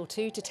minute or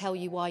two to tell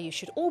you why you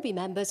should all be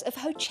members of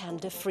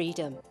Hochanda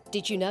Freedom.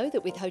 Did you know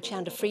that with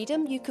Hochanda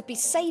Freedom you could be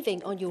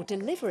saving on your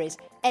deliveries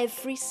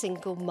every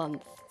single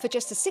month? For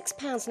just a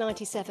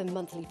 £6.97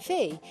 monthly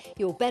fee,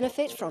 you'll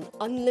benefit from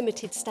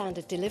unlimited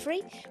standard delivery,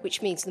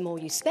 which means the more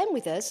you spend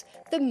with us,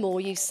 the more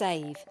you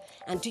save.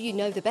 And do you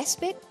know the best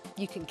bit?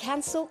 You can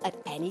cancel at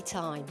any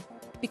time.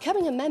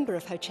 Becoming a member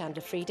of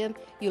Hochanda Freedom,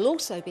 you'll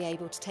also be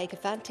able to take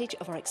advantage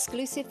of our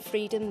exclusive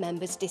Freedom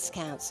members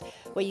discounts,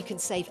 where you can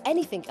save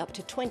anything up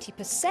to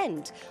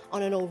 20%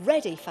 on an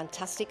already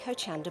fantastic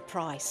Hochanda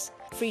price.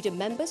 Freedom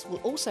members will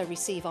also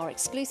receive our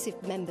exclusive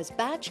members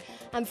badge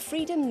and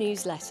Freedom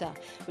newsletter,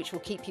 which will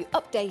keep you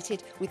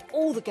updated with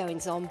all the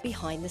goings-on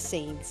behind the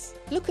scenes.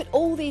 Look at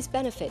all these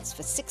benefits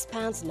for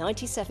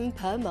 £6.97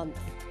 per month.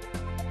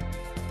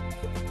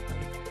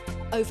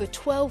 Over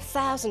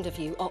 12,000 of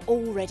you are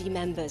already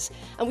members,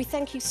 and we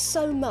thank you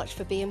so much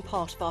for being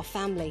part of our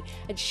family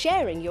and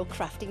sharing your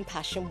crafting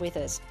passion with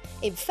us.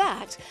 In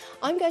fact,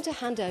 I'm going to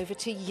hand over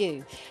to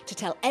you to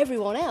tell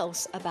everyone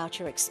else about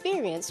your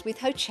experience with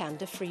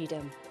Hochanda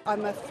Freedom.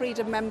 I'm a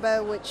Freedom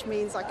member, which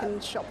means I can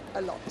shop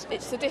a lot.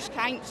 It's the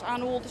discounts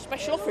and all the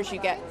special offers you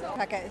get.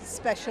 I get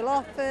special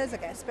offers, I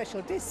get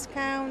special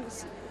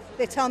discounts.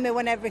 They tell me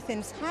when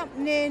everything's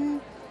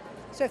happening.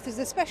 So if there's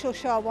a special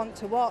show I want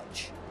to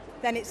watch,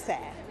 then it's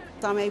there.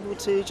 I'm able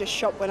to just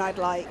shop when I'd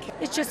like.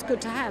 It's just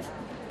good to have.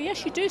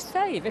 Yes, you do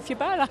save. If you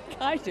buy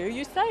like I do,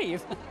 you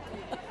save.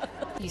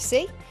 You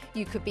see,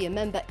 you could be a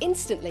member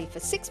instantly for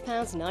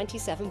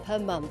 £6.97 per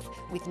month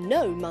with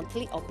no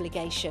monthly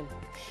obligation.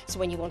 So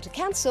when you want to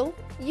cancel,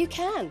 you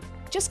can.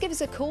 Just give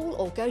us a call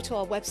or go to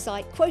our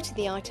website quoting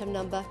the item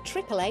number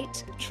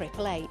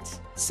 888-888.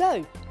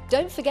 So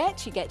don't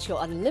forget you get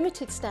your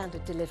unlimited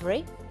standard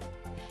delivery,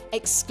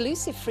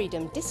 exclusive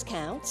Freedom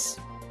discounts,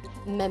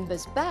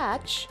 members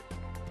badge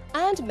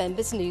and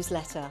members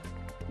newsletter.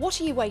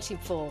 What are you waiting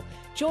for?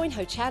 Join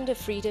Hochanda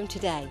Freedom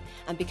today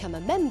and become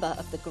a member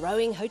of the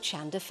growing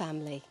Hochanda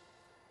family.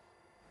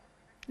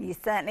 You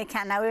certainly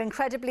can. Now, we're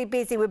incredibly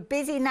busy. We're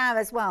busy now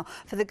as well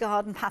for the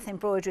Garden Path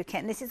embroidery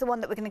kit. And this is the one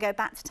that we're going to go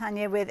back to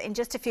Tanya with in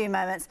just a few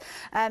moments.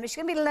 She's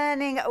going to be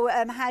learning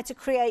how to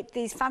create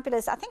these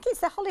fabulous, I think it's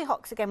the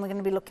hollyhocks again we're going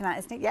to be looking at,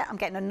 isn't it? Yeah, I'm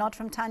getting a nod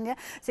from Tanya.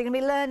 So you're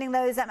going to be learning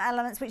those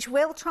elements which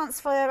will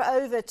transfer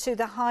over to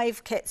the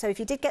hive kit. So if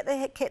you did get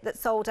the kit that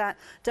sold out,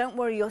 don't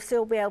worry, you'll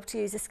still be able to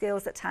use the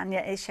skills that Tanya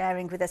is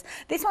sharing with us.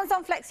 This one's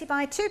on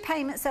FlexiBuy, 2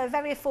 payments, so a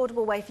very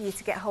affordable way for you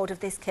to get hold of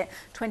this kit,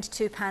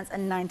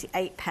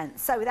 £22.98.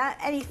 So without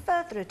any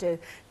further ado,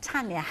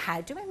 Tanya,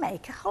 how do we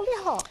make a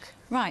hollyhock?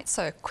 Right,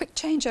 so quick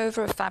change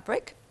over of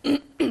fabric.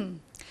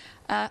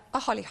 A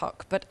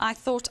hollyhock, but I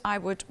thought I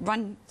would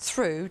run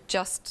through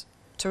just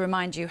to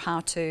remind you how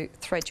to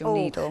thread your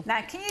needle.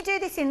 Now, can you do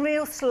this in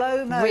real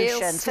slow motion?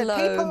 Real for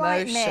slow people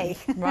motion.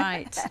 like me.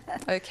 Right,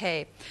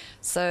 okay.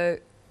 So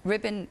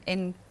ribbon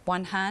in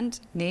one hand,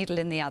 needle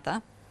in the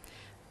other,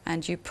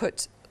 and you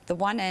put the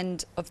one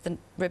end of the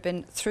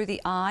ribbon through the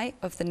eye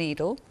of the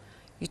needle.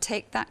 You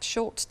take that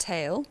short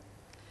tail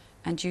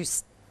and you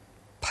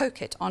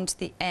poke it onto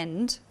the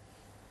end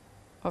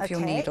of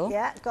your needle.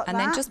 Yeah, got and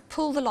that. then just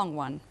pull the long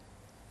one.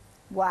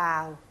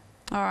 Wow.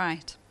 All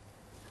right.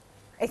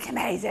 It's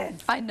amazing.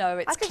 I know,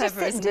 it's clever,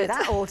 I could just sit and do isn't it?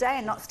 that all day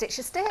and not stitch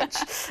a stitch.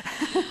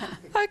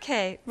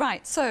 Okay,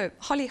 right, so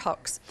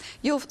hollyhocks.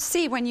 You'll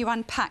see when you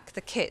unpack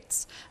the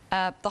kits,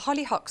 the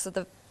hollyhocks are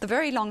the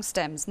very long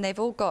stems, and they've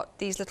all got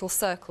these little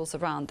circles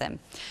around them.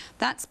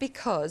 That's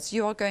because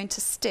you are going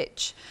to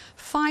stitch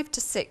 5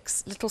 to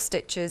 6 little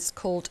stitches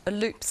called a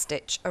loop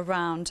stitch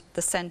around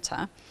the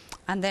centre,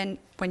 and then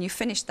when you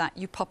finish that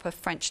you pop a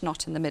French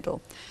knot in the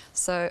middle.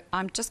 So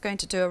I'm just going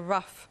to do a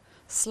rough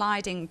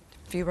sliding,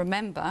 if you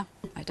remember,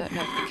 I don't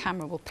know if the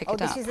camera will pick it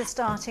up. Oh, this is the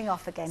starting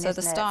off again, So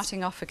isn't the it?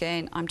 starting off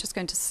again, I'm just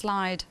going to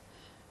slide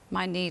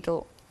my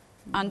needle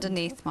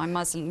underneath my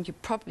muslin. You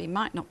probably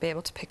might not be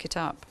able to pick it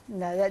up.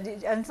 No,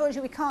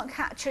 unfortunately we can't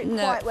capture it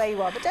quite where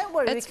you are, but don't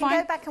worry, we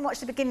can go back and watch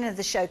the beginning of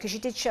the show because you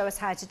did show us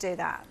how to do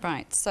that.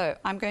 Right, so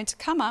I'm going to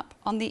come up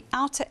on the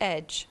outer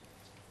edge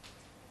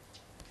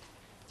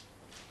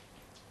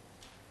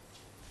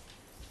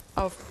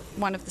of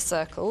one of the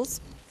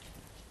circles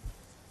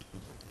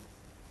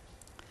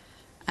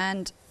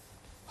and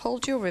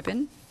hold your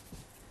ribbon,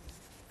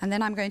 and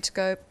then I'm going to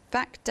go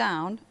back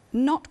down,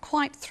 not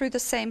quite through the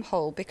same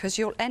hole because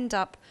you'll end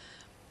up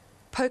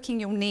poking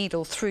your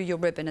needle through your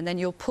ribbon and then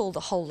you'll pull the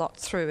whole lot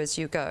through as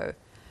you go.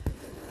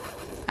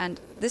 And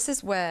this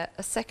is where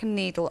a second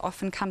needle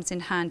often comes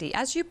in handy.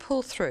 As you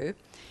pull through,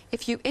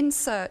 if you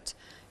insert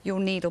your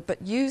needle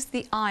but use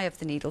the eye of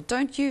the needle,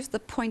 don't use the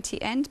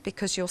pointy end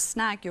because you'll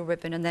snag your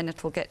ribbon and then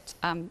it'll get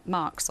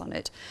marks on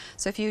it.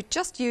 So if you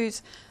just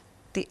use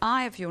the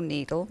eye of your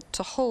needle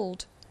to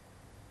hold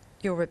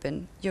your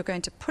ribbon, you're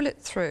going to pull it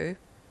through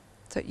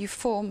so that you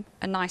form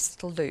a nice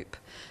little loop.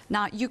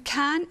 Now you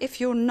can, if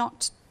you're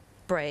not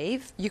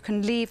brave, you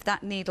can leave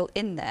that needle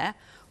in there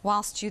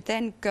whilst you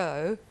then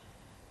go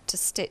to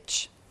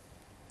stitch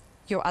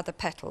your other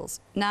petals.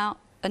 Now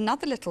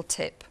another little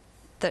tip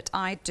that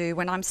I do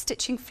when I'm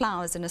stitching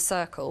flowers in a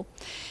circle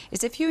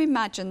is if you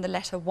imagine the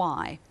letter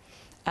Y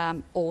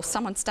or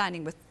someone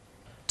standing with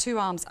 2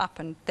 arms up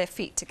and their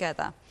feet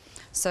together.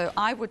 So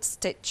I would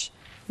stitch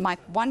my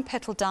one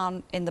petal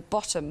down in the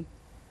bottom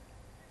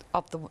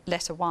of the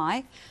letter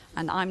Y,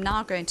 and I'm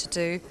now going to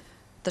do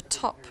the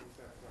top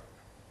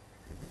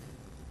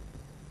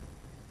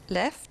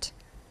left,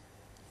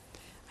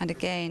 and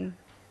again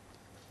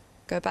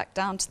go back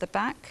down to the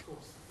back,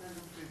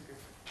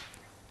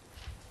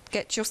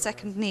 get your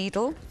second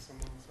needle,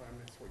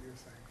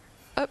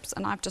 oops,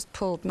 and I've just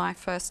pulled my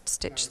first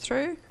stitch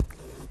through,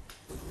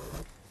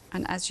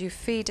 and as you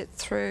feed it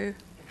through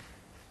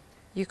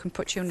you can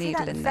put your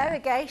needle in there.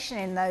 Variegation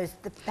in those,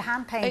 the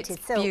hand-painted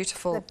silk. It's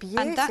beautiful.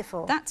 They're beautiful.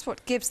 And that's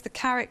what gives the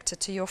character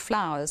to your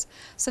flowers.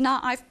 So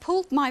now I've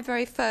pulled my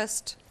very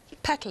first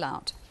petal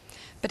out.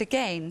 But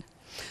again,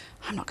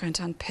 I'm not going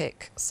to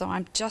unpick. So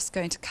I'm just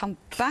going to come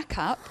back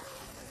up.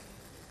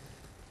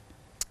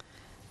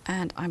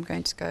 And I'm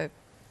going to go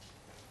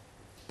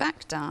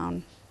back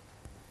down.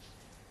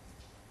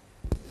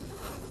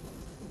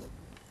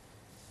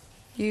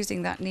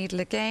 Using that needle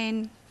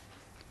again.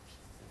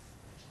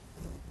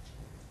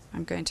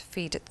 I'm going to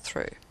feed it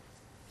through.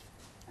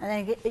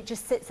 And then it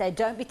just sits there.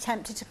 Don't be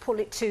tempted to pull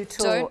it too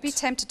taut. Don't be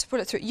tempted to pull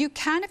it through. You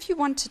can, if you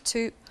wanted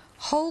to,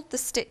 hold the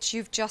stitch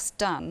you've just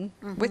done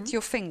with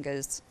your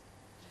fingers.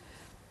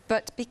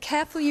 But be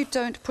careful you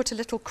don't put a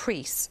little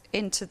crease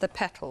into the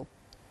petal.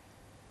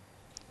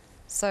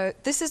 So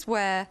this is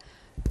where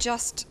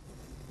just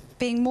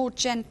being more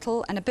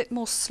gentle and a bit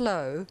more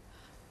slow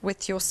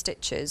with your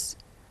stitches.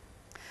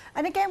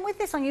 And again, with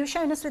this one, you were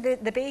showing us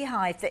with the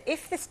beehive that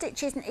if the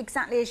stitch isn't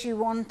exactly as you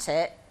want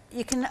it,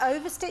 you can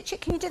overstitch it.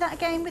 Can you do that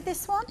again with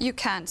this one? You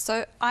can.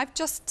 So I've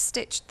just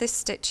stitched this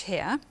stitch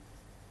here.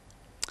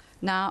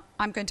 Now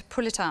I'm going to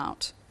pull it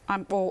out.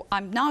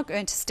 I'm now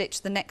going to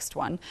stitch the next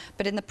one,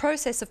 but in the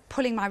process of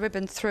pulling my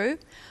ribbon through,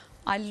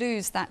 I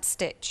lose that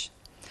stitch.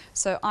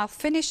 So I'll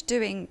finish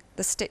doing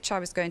the stitch I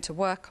was going to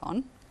work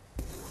on.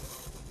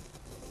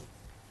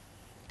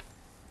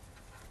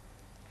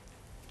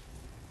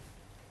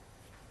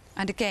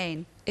 And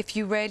again, if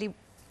you really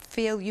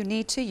feel you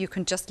need to, you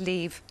can just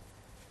leave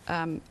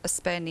a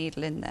spare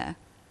needle in there.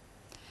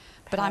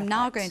 But I'm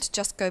now Perfect. going to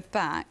just go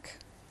back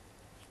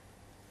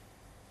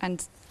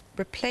and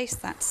replace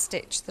that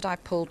stitch that I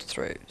pulled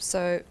through.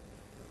 So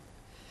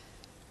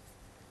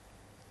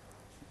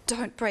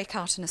don't break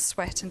out in a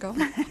sweat and go,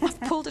 oh,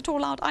 I've pulled it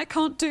all out, I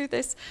can't do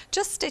this.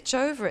 Just stitch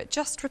over it,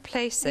 just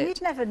replace it.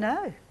 You'd never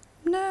know.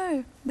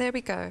 No, there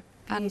we go.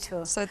 Beautiful.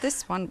 And so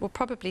this one will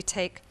probably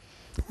take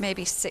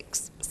maybe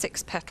six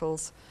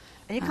petals.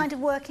 And you're kind of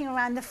working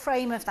around the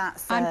frame of that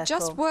circle. I'm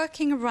just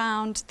working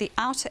around the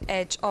outer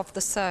edge of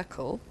the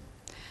circle.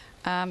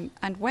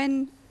 And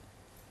when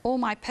all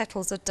my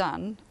petals are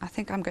done, I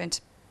think I'm going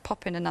to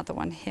pop in another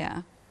one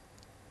here.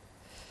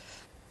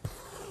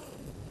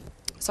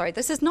 Sorry,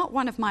 this is not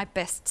one of my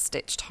best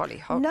stitched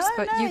hollyhocks,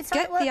 but you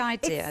get the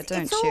idea,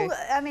 don't you?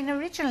 I mean,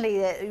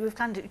 originally we've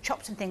kind of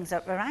chopped some things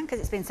up around because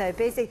it's been so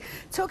busy.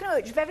 Talking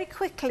about which, very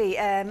quickly,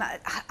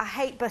 I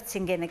hate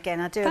butting in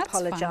again, I do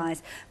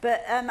apologise.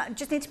 But I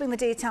just need to bring the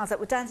details up.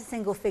 We're down to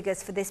single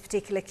figures for this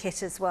particular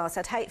kit as well,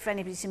 so I'd hate for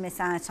anybody to miss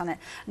out on it.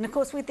 And of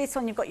course, with this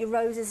one, you've got your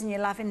roses and your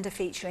lavender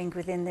featuring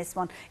within this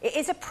one. It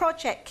is a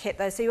project kit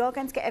though, so you are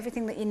going to get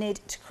everything that you need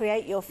to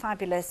create your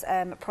fabulous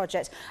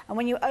project. And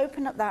when you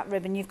open up that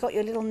ribbon, you've got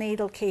your little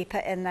needle keeper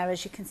in there,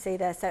 as you can see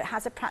there, so it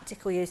has a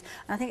practical use,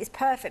 and I think it's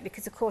perfect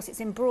because of course it's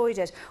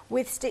embroidered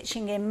with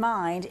stitching in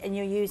mind and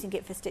you're using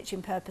it for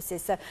stitching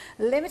purposes. So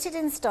limited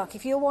in stock.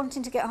 If you're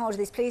wanting to get hold of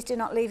this, please do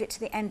not leave it to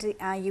the end of the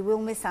hour, you will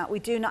miss out. We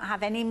do not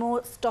have any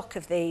more stock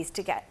of these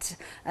to get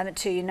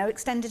to you. No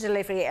extended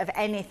delivery of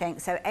anything,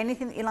 so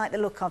anything that you like the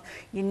look of,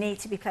 you need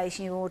to be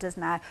placing your orders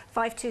now.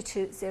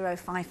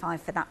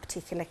 522055 for that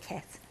particular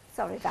kit.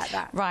 Sorry about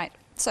that. Right,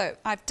 so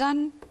I've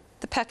done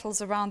the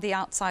petals around the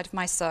outside of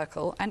my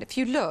circle, and if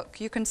you look,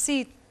 you can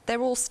see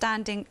they're all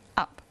standing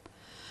up.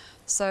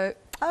 So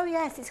oh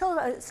yes,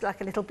 it's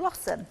like a little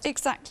blossom.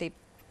 Exactly,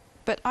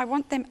 but I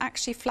want them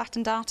actually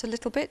flattened out a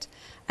little bit,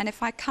 and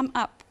if I come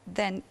up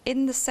then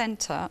in the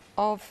centre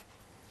of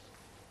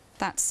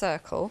that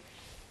circle,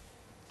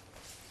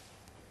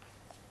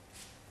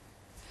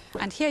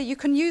 and here you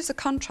can use a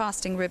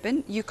contrasting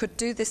ribbon. You could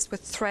do this with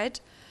thread.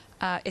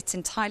 It's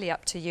entirely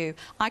up to you.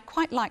 I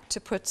quite like to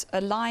put a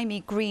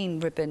limey green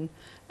ribbon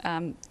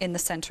in the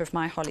centre of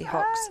my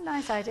hollyhocks. Oh,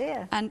 nice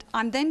idea. And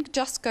I'm then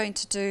just going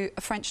to do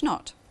a French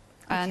knot.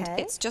 And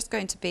it's just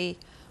going to be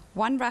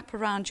one wrap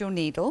around your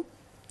needle,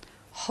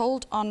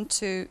 hold on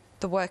to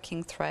the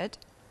working thread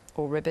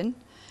or ribbon,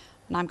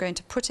 and I'm going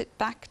to put it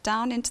back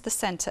down into the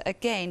centre.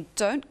 Again,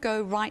 don't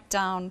go right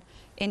down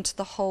into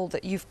the hole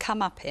that you've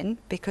come up in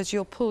because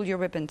you'll pull your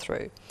ribbon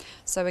through.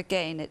 So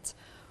again, it's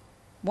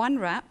one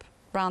wrap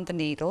round the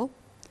needle,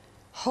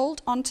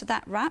 hold onto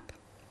that wrap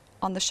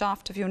on the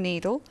shaft of your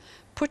needle,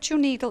 put your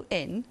needle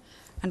in,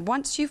 and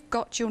once you've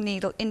got your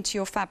needle into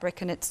your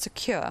fabric and it's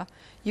secure,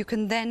 you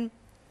can then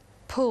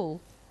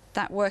pull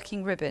that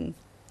working ribbon,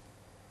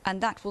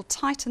 and that will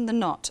tighten the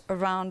knot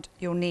around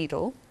your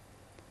needle,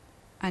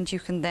 and you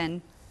can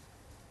then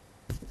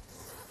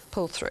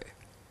pull through.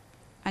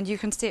 And you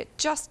can see it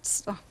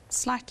just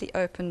slightly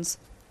opens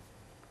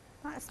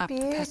That's up the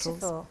beautiful.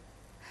 petals.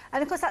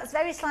 And of course that's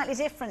very slightly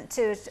different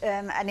to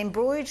an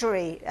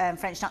embroidery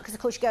French knot, because of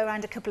course you go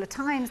around a couple of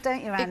times,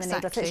 don't you, around the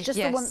needle, so it's just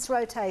the once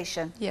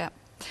rotation. Yeah.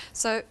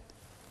 So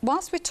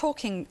whilst we're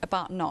talking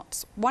about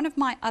knots, one of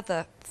my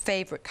other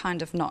favourite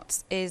kind of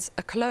knots is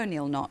a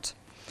colonial knot.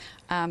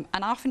 And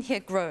I often hear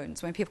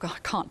groans when people go, I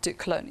can't do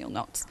colonial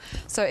knots.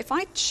 So if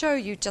I show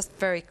you just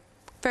very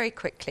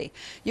quickly,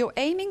 you're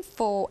aiming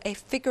for a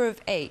figure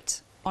of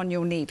 8 on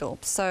your needle.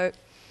 So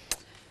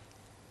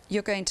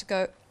you're going to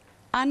go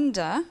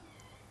under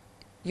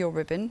your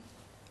ribbon,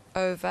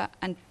 over,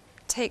 and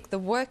take the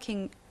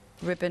working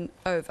ribbon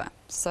over.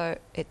 So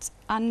it's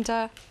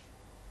under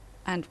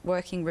and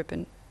working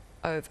ribbon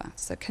over.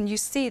 So can you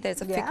see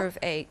there's a figure of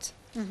 8?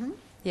 Mm-hmm.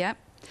 Yeah.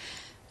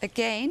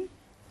 Again,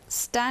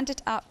 stand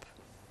it up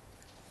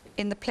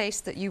in the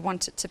place that you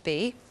want it to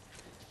be.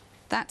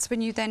 That's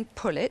when you then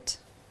pull it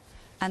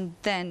and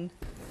then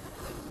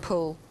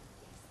pull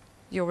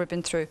your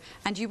ribbon through.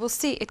 And you will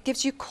see it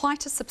gives you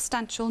quite a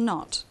substantial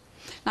knot.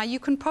 Now you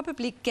can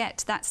probably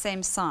get that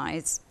same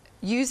size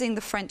using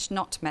the French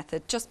knot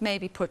method, just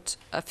maybe put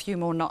a few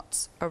more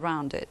knots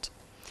around it.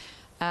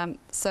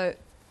 So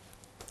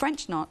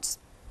French knots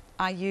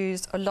I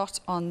use a lot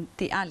on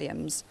the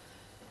alliums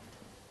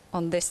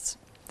on this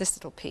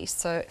little piece.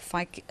 So if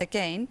I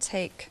again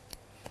take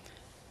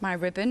my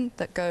ribbon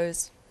that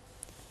goes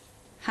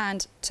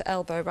hand to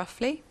elbow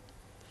roughly,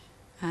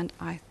 and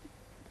I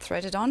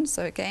thread it on,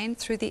 so again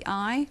through the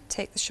eye,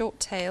 take the short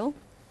tail,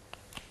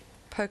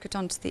 poke it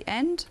onto the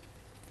end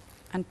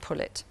and pull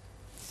it.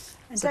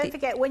 And So don't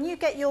forget, when you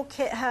get your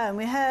kit home,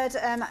 we heard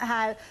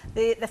how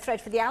the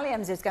thread for the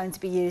alliums is going to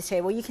be used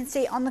here. Well, you can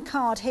see on the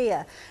card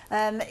here,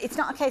 it's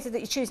not a case of that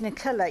you're choosing a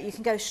colour. You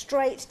can go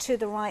straight to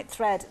the right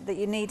thread that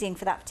you're needing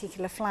for that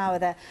particular flower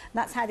there. And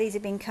that's how these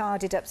have been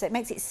carded up. So it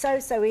makes it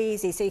so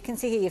easy. So you can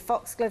see here your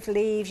foxglove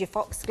leaves, your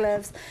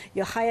foxgloves,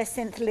 your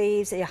hyacinth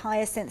leaves, your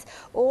hyacinths.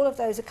 All of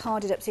those are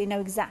carded up so you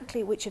know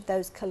exactly which of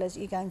those colours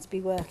you're going to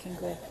be working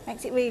with.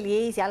 Makes it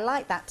really easy. I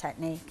like that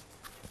technique.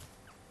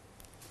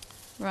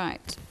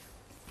 Right.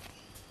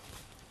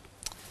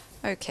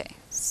 Okay,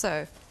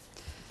 so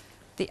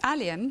the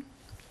allium,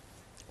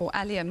 or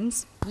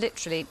alliums,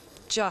 literally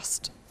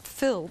just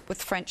filled with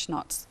French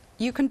knots.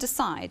 You can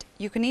decide.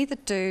 You can either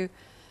do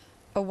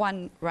a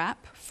 1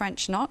 wrap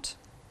French knot.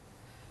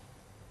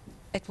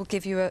 It will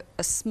give you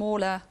a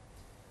smaller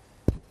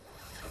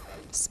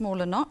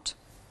knot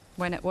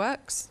when it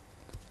works.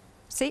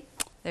 See,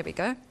 there we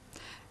go.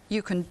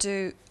 You can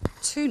do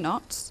 2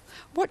 knots.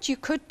 What you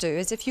could do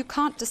is, if you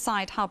can't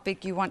decide how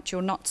big you want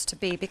your knots to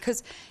be,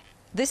 because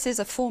this is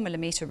a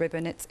 4mm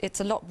ribbon,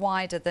 it's a lot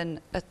wider than,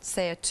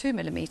 say, a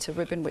 2mm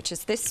ribbon, which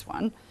is this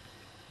one,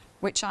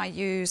 which I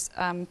use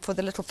for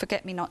the little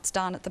forget-me-nots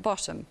down at the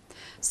bottom.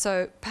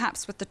 So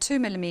perhaps with the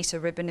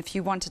 2mm ribbon, if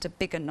you wanted a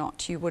bigger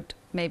knot, you would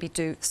maybe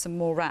do some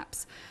more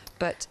wraps.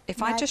 But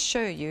if I just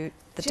show you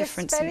the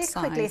difference in size. Just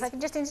very quickly, if I can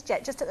just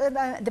interject, just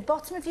at the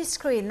bottom of your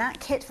screen,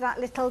 that kit for that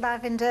little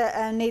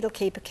lavender needle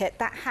keeper kit,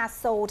 that has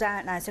sold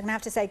out now, so I'm going to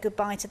have to say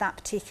goodbye to that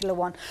particular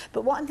one.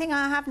 But one thing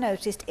I have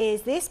noticed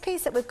is this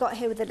piece that we've got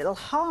here with the little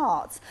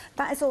hearts,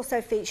 that is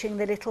also featuring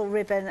the little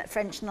ribbon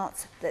French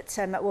knots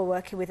that we're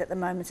working with at the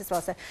moment as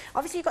well. So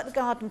obviously you've got the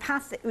garden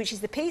path, which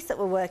is the piece that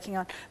we're working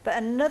on, but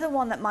another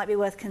one that might be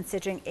worth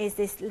considering is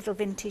this little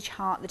vintage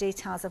heart, the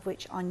details of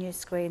which on your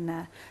screen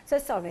there. So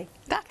sorry.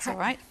 That's all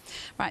right.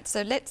 Right,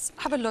 so let's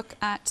have a look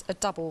at a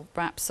double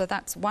wrap. So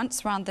that's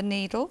once round the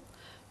needle,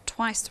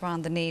 twice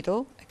round the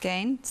needle.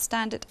 Again,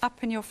 stand it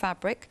up in your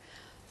fabric,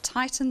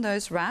 tighten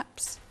those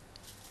wraps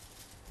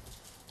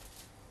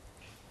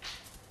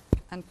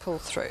and pull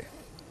through.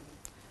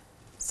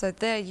 So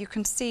there you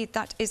can see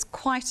that is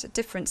quite a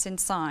difference in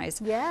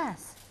size.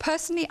 Yes.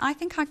 Personally, I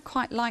think I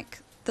quite like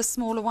the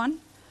smaller one.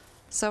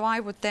 So I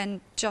would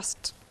then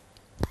just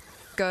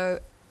go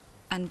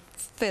and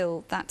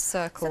fill that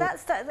circle.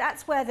 So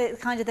that's where the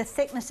kind of the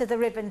thickness of the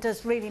ribbon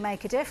does really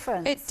make a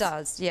difference. It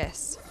does,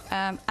 yes.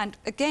 And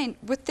again,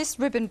 with this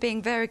ribbon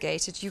being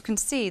variegated, you can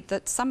see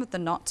that some of the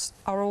knots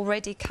are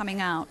already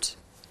coming out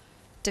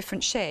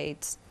different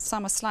shades.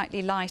 Some are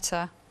slightly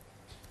lighter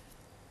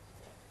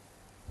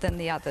than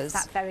the others.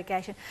 That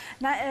variegation.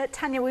 Now,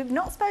 Tanya, we've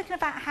not spoken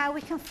about how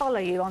we can follow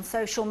you on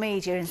social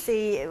media and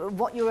see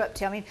what you're up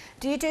to. I mean,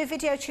 do you do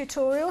video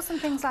tutorials and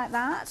things like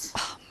that?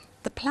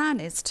 The plan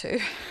is to.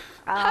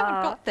 I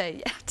haven't got there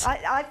yet.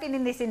 I've been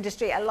in this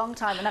industry a long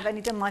time and I've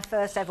only done my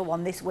first ever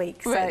one this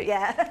week, so really?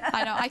 yeah.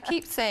 I know, I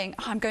keep saying,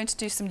 I'm going to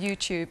do some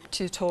YouTube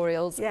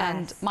tutorials, yes.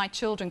 And my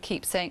children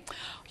keep saying,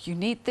 you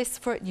need this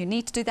for it, you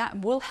need to do that,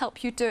 and we'll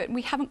help you do it, and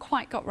we haven't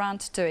quite got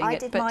round to doing it. I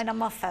did mine on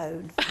my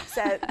phone,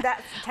 so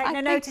that's take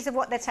no notice of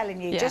what they're telling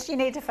you, just you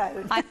need a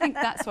phone. I think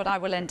that's what I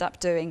will end up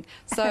doing.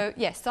 So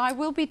yes, so I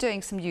will be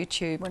doing some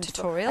YouTube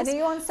tutorials. And are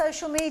you on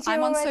social media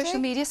I'm already? on social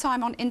media, so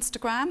I'm on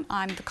Instagram,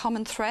 I'm the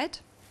Common Thread.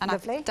 And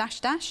lovely.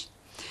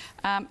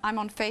 I'm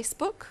on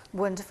Facebook.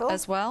 Wonderful.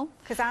 As well.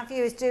 Because our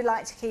viewers do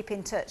like to keep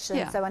in touch, and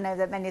yeah. so I know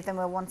that many of them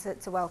will want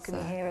to welcome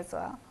you here as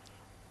well.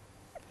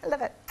 I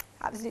love it.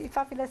 Absolutely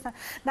fabulous.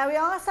 Now, we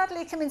are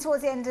sadly coming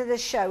towards the end of the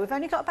show. We've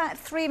only got about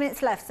 3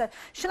 minutes left, so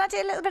shall I do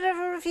a little bit of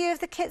a review of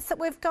the kits that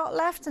we've got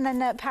left? And then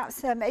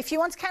perhaps if you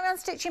want to carry on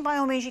stitching, by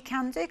all means you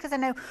can do, because I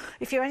know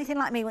if you're anything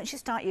like me, once you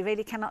start, you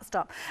really cannot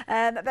stop.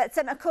 But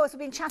of course, we've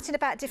been chatting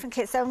about different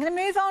kits, so I'm going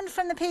to move on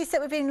from the piece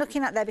that we've been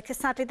looking at there, because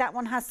sadly that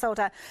one has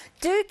sold out.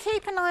 Do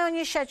keep an eye on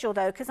your schedule,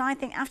 though, because I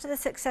think after the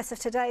success of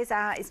today's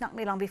hour, it's not going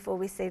to be long before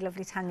we see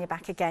lovely Tanya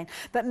back again.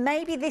 But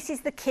maybe this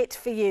is the kit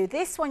for you.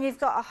 This one, you've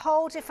got a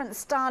whole different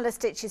style of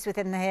stitches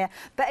within there.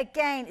 But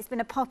again, it's been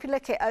a popular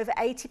kit. Over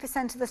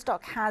 80% of the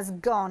stock has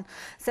gone.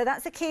 So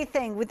that's a key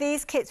thing. With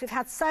these kits, we've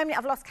had so many,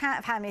 I've lost count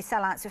of how many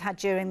sellouts we've had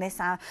during this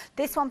hour.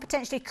 This one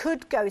potentially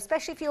could go,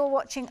 especially if you're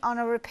watching on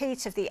a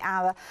repeat of the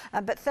hour.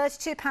 But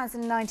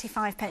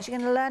 £32.95. You're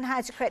going to learn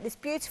how to create this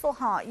beautiful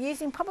heart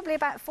using probably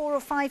about 4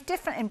 or 5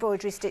 different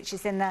embroidery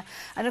stitches in there.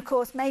 And of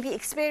course, maybe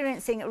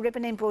experiencing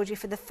ribbon embroidery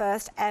for the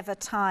first ever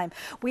time.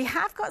 We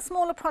have got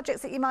smaller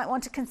projects that you might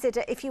want to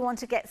consider if you want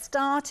to get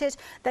started.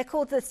 They're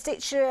called the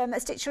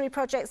stitchery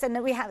projects,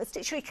 and we have a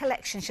stitchery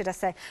collection, should I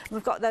say.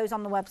 We've got those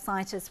on the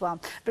website as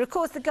well. But of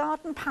course, the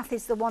garden path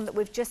is the one that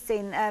we've just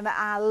seen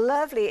our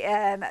lovely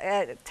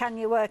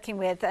Tanya working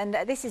with, and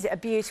this is a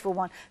beautiful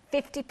one.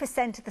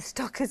 50% of the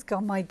stock has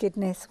gone, my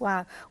goodness,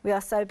 wow, we are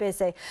so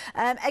busy.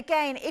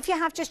 Again, if you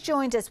have just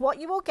joined us,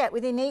 what you will get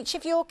within each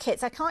of your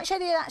kits, I can't show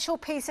you the actual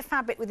piece of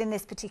fabric within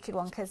this particular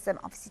one, because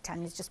obviously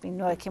Tanya's just been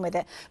working with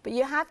it, but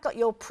you have got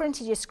your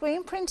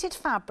screen printed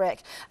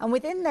fabric, and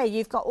within there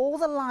you've got all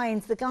the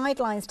lines, the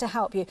guidelines to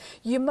help you.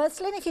 Your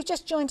muslin, if you've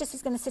just joined us,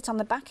 is going to sit on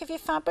the back of your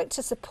fabric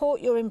to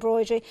support your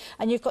embroidery,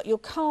 and you've got your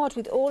card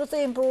with all of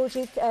the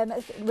embroidery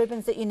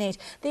ribbons that you need.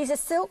 These are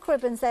silk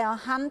ribbons. They are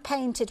hand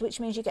painted, which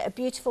means you get a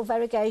beautiful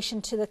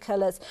variegation to the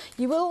colours.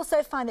 You will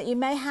also find that you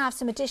may have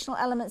some additional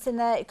elements in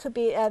there. It could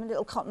be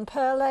little cotton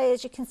perlé,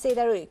 as you can see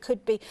there, or it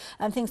could be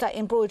things like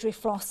embroidery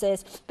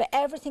flosses, but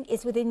everything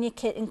is within your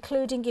kit,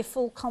 including your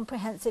full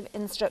comprehensive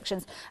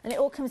instructions, and it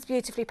all comes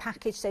beautifully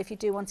packaged, so if you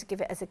do want to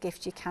give it as a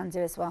gift, you can do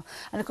as well.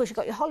 And of course you've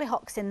got your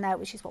hollyhocks in there,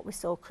 which is what we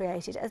saw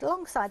created,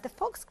 alongside the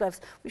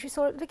foxgloves, which we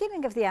saw at the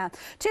beginning of the hour.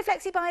 2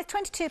 flexi buys,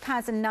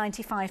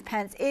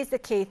 £22.95 is the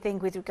key thing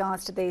with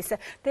regards to these. So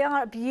they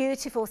are a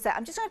beautiful set.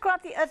 I'm just going to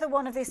grab the other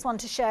one of this one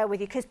to share with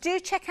you, because do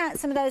check out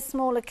some of those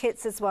smaller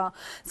kits as well.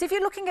 So if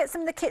you're looking at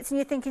some of the kits and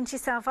you're thinking to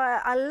yourself,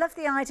 I love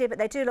the idea, but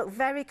they do look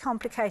very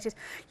complicated.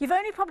 You've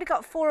only probably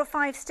got 4 or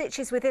 5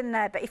 stitches within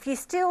there, but if you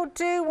still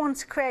do want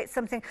to create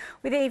something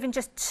with even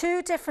just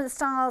 2 different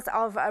styles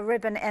of a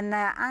ribbon in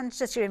there and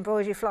just your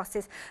embroidery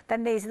flosses,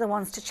 then these are the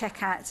ones to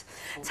check out.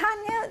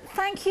 Tanya,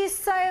 thank you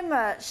so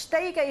much.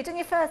 There you go, you're doing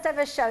your first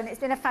ever show and it's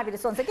been a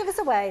fabulous one, so give us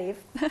a wave.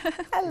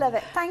 I love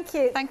it. Thank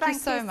you. Thank you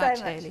so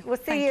much, Hayley. We'll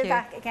see you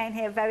back again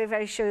here very,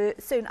 very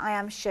soon, I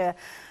am sure.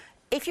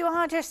 If you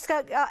are just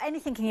got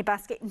anything in your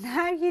basket,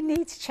 now you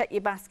need to check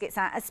your baskets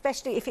out,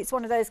 especially if it's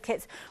one of those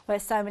kits where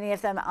so many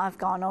of them have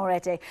gone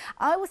already.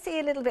 I will see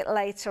you a little bit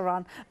later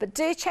on, but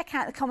do check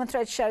out the Common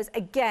Thread shows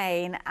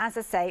again. As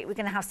I say, we're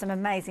going to have some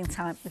amazing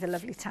time with the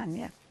lovely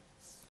Tanya.